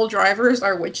terrible drivers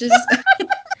are witches.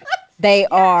 They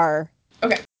are.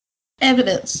 Okay.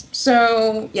 Evidence.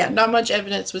 So yeah, not much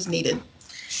evidence was needed.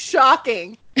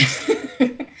 Shocking.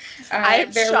 I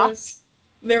am shocked.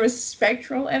 There was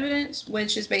spectral evidence,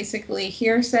 which is basically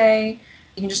hearsay.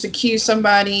 You can just accuse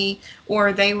somebody,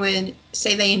 or they would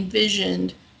say they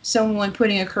envisioned someone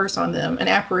putting a curse on them, an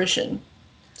apparition.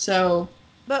 So,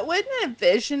 But wouldn't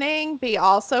envisioning be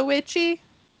also witchy?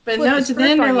 but Flip no, the to them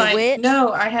script they're on you, like, witch.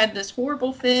 no, I had this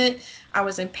horrible fit. I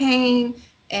was in pain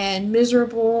and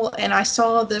miserable, and I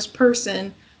saw this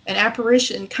person, an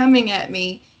apparition, coming at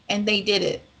me, and they did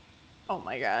it. Oh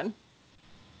my god.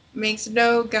 Makes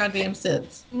no goddamn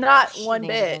sense. Not one bit.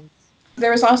 Shenanigans.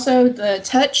 There was also the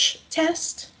touch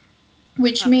test,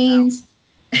 which Oh, no. means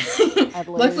I'd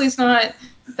luckily lose. it's not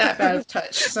that bad of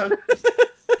touch, so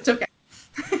it's okay.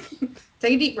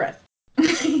 Take a deep breath.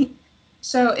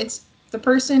 So it's the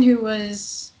person who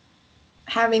was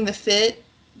having the fit,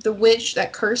 the witch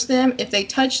that cursed them. If they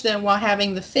touched them while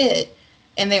having the fit,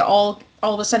 and they all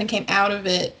of a sudden came out of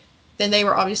it, then they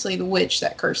were obviously the witch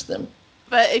that cursed them.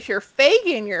 But if you're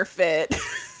faking your fit,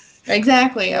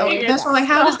 Exactly. you That's get why. Like,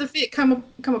 how does stuck. the fit come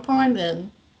upon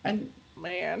then? And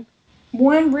Man.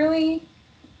 one really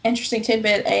interesting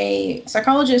tidbit, a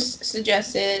psychologist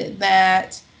suggested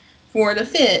that for the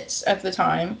fits of the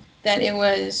time, that it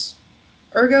was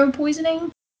ergo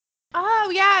poisoning.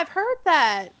 Oh yeah, I've heard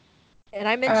that. And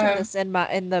I mentioned Um, this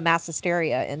in the mass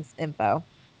hysteria info.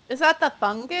 Is that the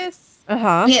fungus?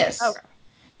 Uh-huh. yes. Okay.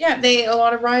 Yeah, they a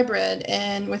lot of rye bread,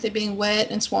 and with it being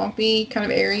wet and swampy kind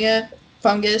of area,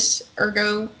 fungus,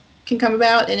 ergo can come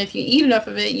about, and if you eat enough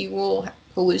of it, you will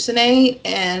hallucinate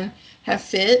and have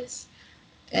fits.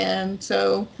 And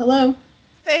so, hello.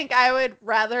 Think I would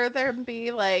rather them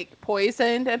be like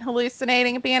poisoned and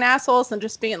hallucinating and being assholes than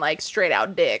just being like straight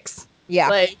out dicks. Yeah.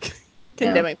 Like Yeah.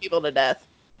 condemning people to death.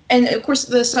 And of course,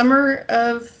 the summer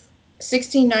of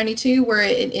 1692, where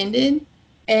it ended,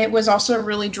 it was also a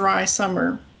really dry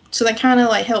summer. So that kind of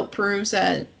like helped proves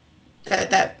that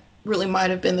really might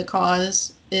have been the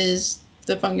cause is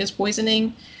the fungus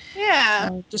poisoning. Yeah.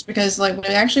 Just because like when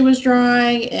it actually was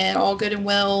dry and all good and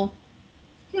well,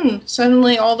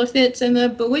 suddenly all the fits and the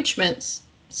bewitchments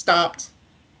stopped.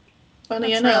 Funny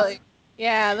That's enough. really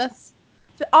that's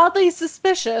oddly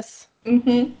suspicious.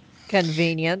 Mm-hmm.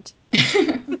 Convenient.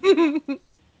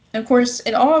 Of course,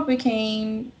 it all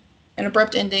became an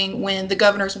abrupt ending when the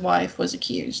governor's wife was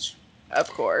accused. Of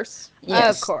course. Of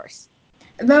Yes. course.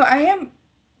 Though I am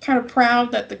kind of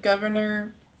proud that the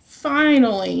governor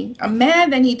finally, I'm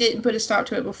mad that he didn't put a stop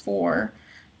to it before,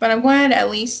 but I'm glad at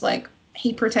least like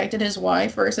he protected his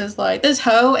wife versus like this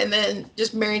hoe and then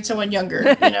just married someone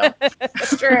younger, you know?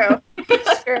 It's true.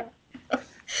 It's true.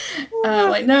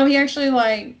 Like no, he actually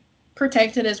like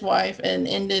protected his wife and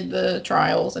ended the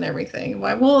trials and everything. I'm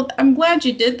like, well, I'm glad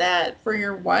you did that for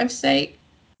your wife's sake,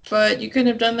 but you couldn't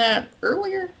have done that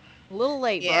earlier. A little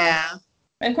late, bro. Yeah.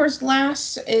 And of course,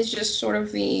 last is just sort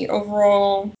of the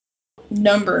overall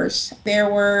numbers. There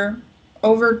were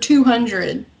over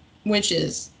 200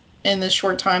 witches in the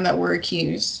short time that were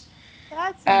accused.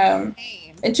 That's Um,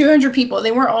 insane. and 200 people.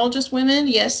 They weren't all just women,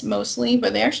 yes, mostly,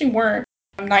 but they actually weren't.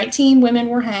 19 women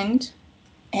were hanged,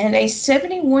 and a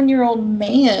 71-year-old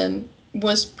man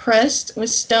was pressed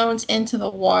with stones into the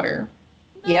water.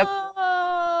 Yep.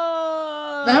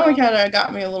 That one No. kind of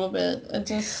got me a little bit. It's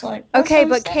just like, that's Okay, so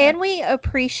but sad. can we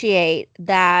appreciate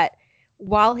that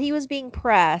while he was being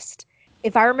pressed,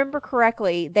 if I remember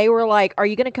correctly, they were like, "Are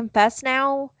you going to confess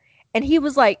now?" And he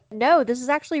was like, "No, this is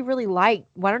actually really light.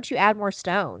 Why don't you add more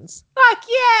stones?" Fuck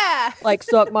yeah. Like,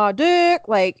 suck my dick.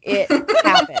 Like, it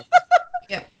happened.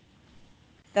 Yeah,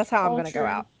 That's how I'm all going to go true.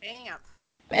 out. Damn.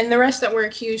 And the rest that were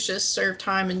accused just served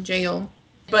time in jail.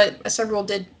 But several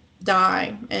did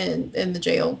die in the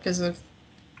jail because of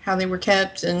how they were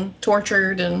kept and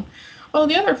tortured and all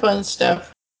the other fun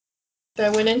stuff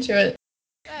that went into it.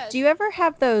 Do you ever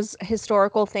have those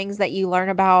historical things that you learn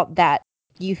about that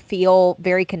you feel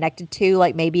very connected to?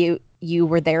 Like maybe you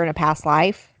were there in a past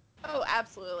life? Oh,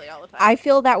 absolutely, all the time. I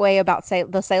feel that way about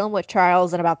the Salem witch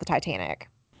trials and about the Titanic.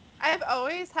 I've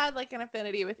always had like an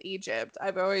affinity with Egypt.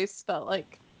 I've always felt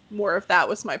like more of that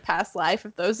was my past life,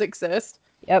 if those exist.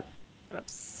 Yep, I'm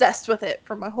obsessed with it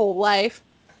for my whole life.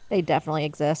 they definitely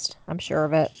exist. I'm sure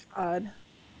of it. God.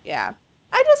 Yeah.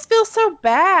 I just feel so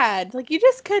bad. Like, you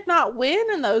just could not win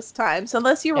in those times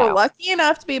unless you were No. lucky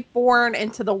enough to be born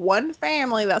into the one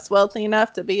family that's wealthy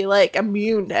enough to be, like,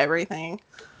 immune to everything.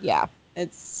 Yeah.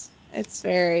 It's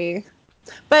very...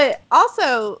 But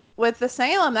also, with the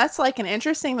Salem, that's, like, an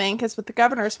interesting thing, because with the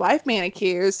governor's wife being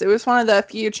accused, it was one of the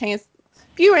few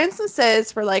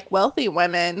instances where, like, wealthy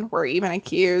women were even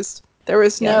accused. There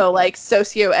was no, like,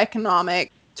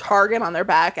 socioeconomic target on their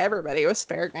back. Everybody was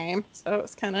fair game. So it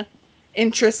was kind of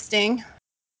interesting.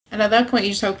 And at that point,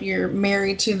 you just hope you're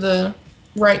married to the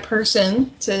right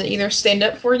person to either stand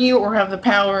up for you or have the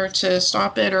power to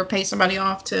stop it or pay somebody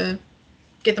off to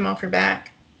get them off your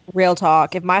back. Real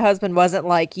talk. If my husband wasn't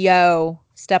like, yo,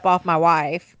 step off my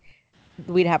wife,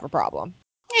 we'd have a problem.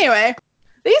 Anyway,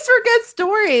 these were good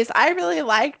stories. I really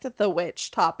liked the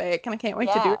witch topic, and I can't wait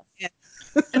to do it again.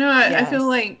 I know, I feel Yes.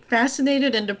 like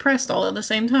fascinated and depressed all at the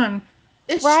same time.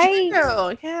 It's Right?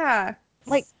 true. Yeah.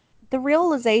 Like, the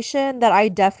realization that I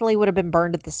definitely would have been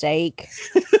burned at the stake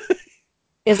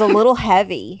is a little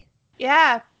heavy.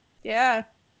 Yeah. Yeah.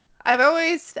 I've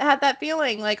always had that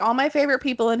feeling. Like, all my favorite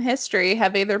people in history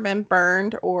have either been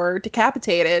burned or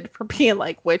decapitated for being,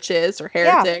 like, witches or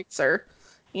Yeah. heretics or,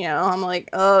 I'm like,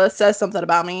 oh, it says something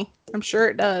about me. I'm sure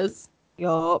it does.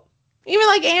 Yup. Even,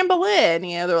 like, Anne Boleyn,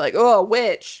 they're like, oh, a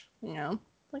witch, Like,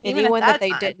 even at Anyone that that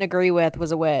they time. didn't agree with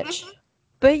was a witch. Mhm.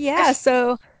 But yeah,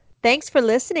 so thanks for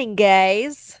listening,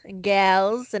 guys and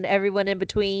gals and everyone in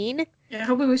between. Yeah,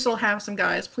 hopefully we still have some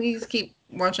guys. Please keep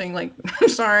watching, like,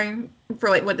 sorry for,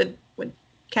 like, what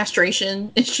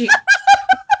castration issue.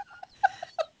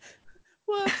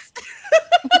 Whoops.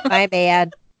 My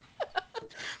bad.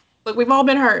 Look, we've all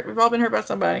been hurt. We've all been hurt by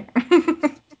somebody.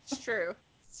 It's true.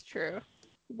 It's true.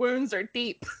 Wounds are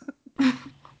deep.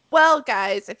 Well,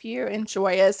 guys, if you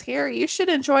enjoy us here, you should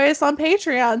enjoy us on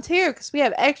Patreon too, because we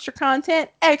have extra content,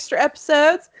 extra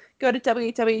episodes. Go to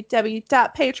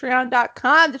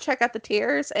www.patreon.com to check out the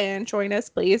tiers and join us,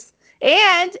 please.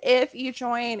 And if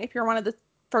you're one of the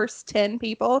first 10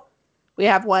 people, we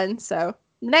have one. So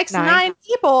the next 9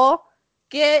 people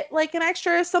get like an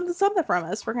extra something something from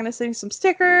us. We're going to send you some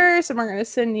stickers, and we're going to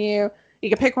send you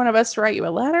can pick one of us to write you a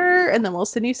letter, and then we'll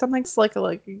send you something like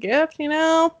a gift,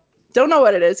 Don't know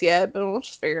what it is yet, but we'll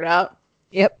just figure it out.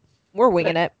 Yep. We're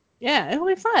winging it. Yeah, it'll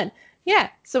be fun. Yeah.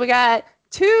 So we got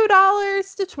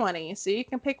 $2 to 20. So you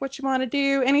can pick what you want to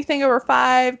do. Anything over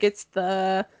 5 gets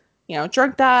the,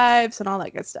 drunk dives and all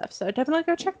that good stuff. So definitely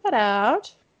go check that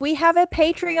out. We have a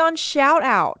Patreon shout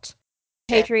out.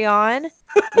 Patreon,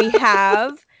 we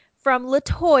have from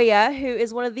Latoya, who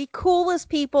is one of the coolest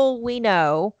people we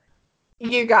know.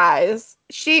 You guys,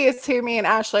 she is who me and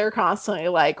Ashley are constantly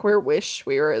like, we wish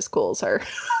we were as cool as her.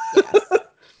 Yes.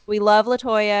 We love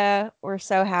Latoya. We're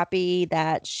so happy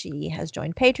that she has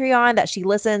joined Patreon, that she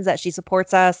listens, that she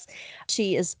supports us.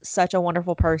 She is such a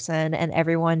wonderful person, and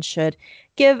everyone should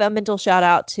give a mental shout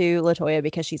out to Latoya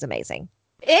because she's amazing.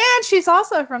 And she's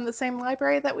also from the same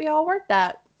library that we all worked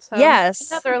at. So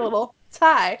Yes. another little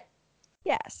tie.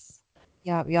 Yes.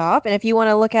 Yup, yup. And if you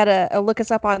want to look us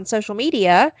up on social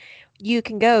media, you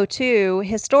can go to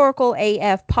Historical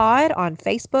AF Pod on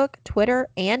Facebook, Twitter,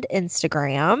 and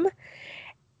Instagram.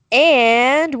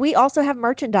 And we also have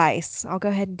merchandise. I'll go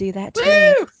ahead and do that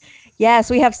too. Woo! Yes,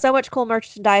 we have so much cool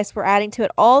merchandise. We're adding to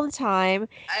it all the time.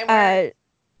 I'm wearing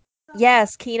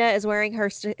Yes, Kina is wearing her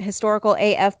Historical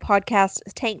AF podcast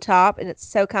tank top, and it's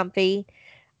so comfy.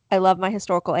 I love my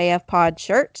Historical AF pod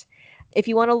shirt. If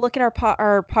you want to look at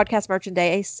our podcast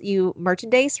merchandise,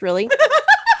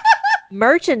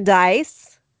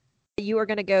 merchandise, you are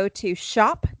going to go to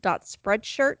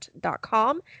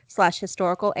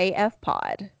shop.spreadshirt.com/historical AF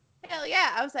pod. Hell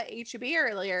yeah. I was at HEB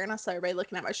earlier and I saw everybody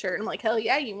looking at my shirt. And I'm like, hell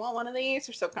yeah, you want one of these?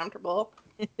 They're so comfortable.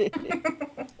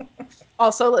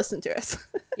 Also, listen to us.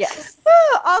 Yes.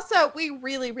 Also, we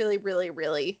really, really, really,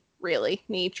 really, really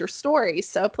need your stories.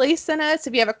 So please send us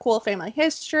if you have a cool family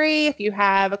history, if you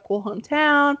have a cool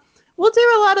hometown. We'll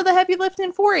do a lot of the heavy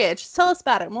lifting for you. Just tell us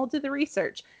about it and we'll do the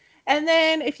research. And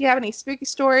then if you have any spooky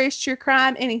stories, true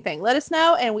crime, anything, let us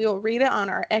know and we will read it on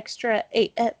our extra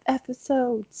 8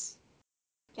 episodes.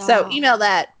 So email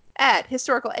that at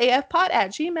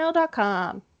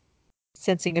historicalafpod@gmail.com.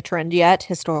 Sensing a trend yet?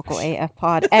 Historical AF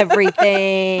pod.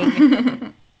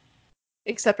 Everything.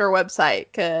 Except our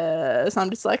website, because I'm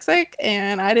dyslexic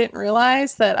and I didn't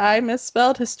realize that I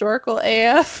misspelled historical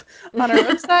AF on our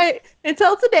website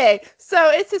until today.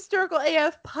 So it's historical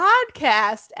AF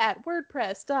podcast at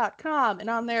wordpress.com.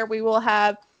 And on there we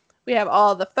have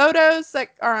all the photos that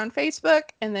are on Facebook,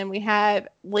 and then we have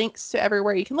links to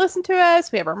everywhere you can listen to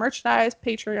us. We have our merchandise,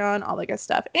 Patreon, all that good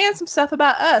stuff, and some stuff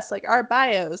about us, like our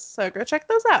bios. So go check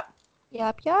those out.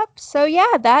 Yep. So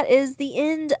yeah, that is the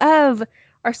end of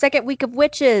our second week of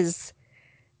witches.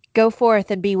 Go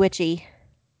forth and be witchy.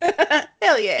 Hell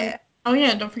And yeah. oh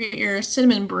yeah, don't forget your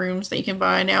cinnamon brooms that you can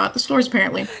buy now at the stores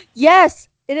apparently. Yes,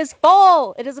 it is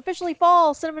fall. It is officially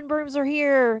fall. Cinnamon brooms are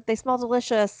here. They smell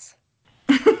delicious.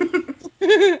 Do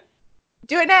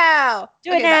it now.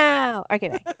 Do it Okay, bye. now. Okay,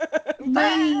 bye.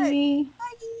 Bye.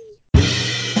 Bye.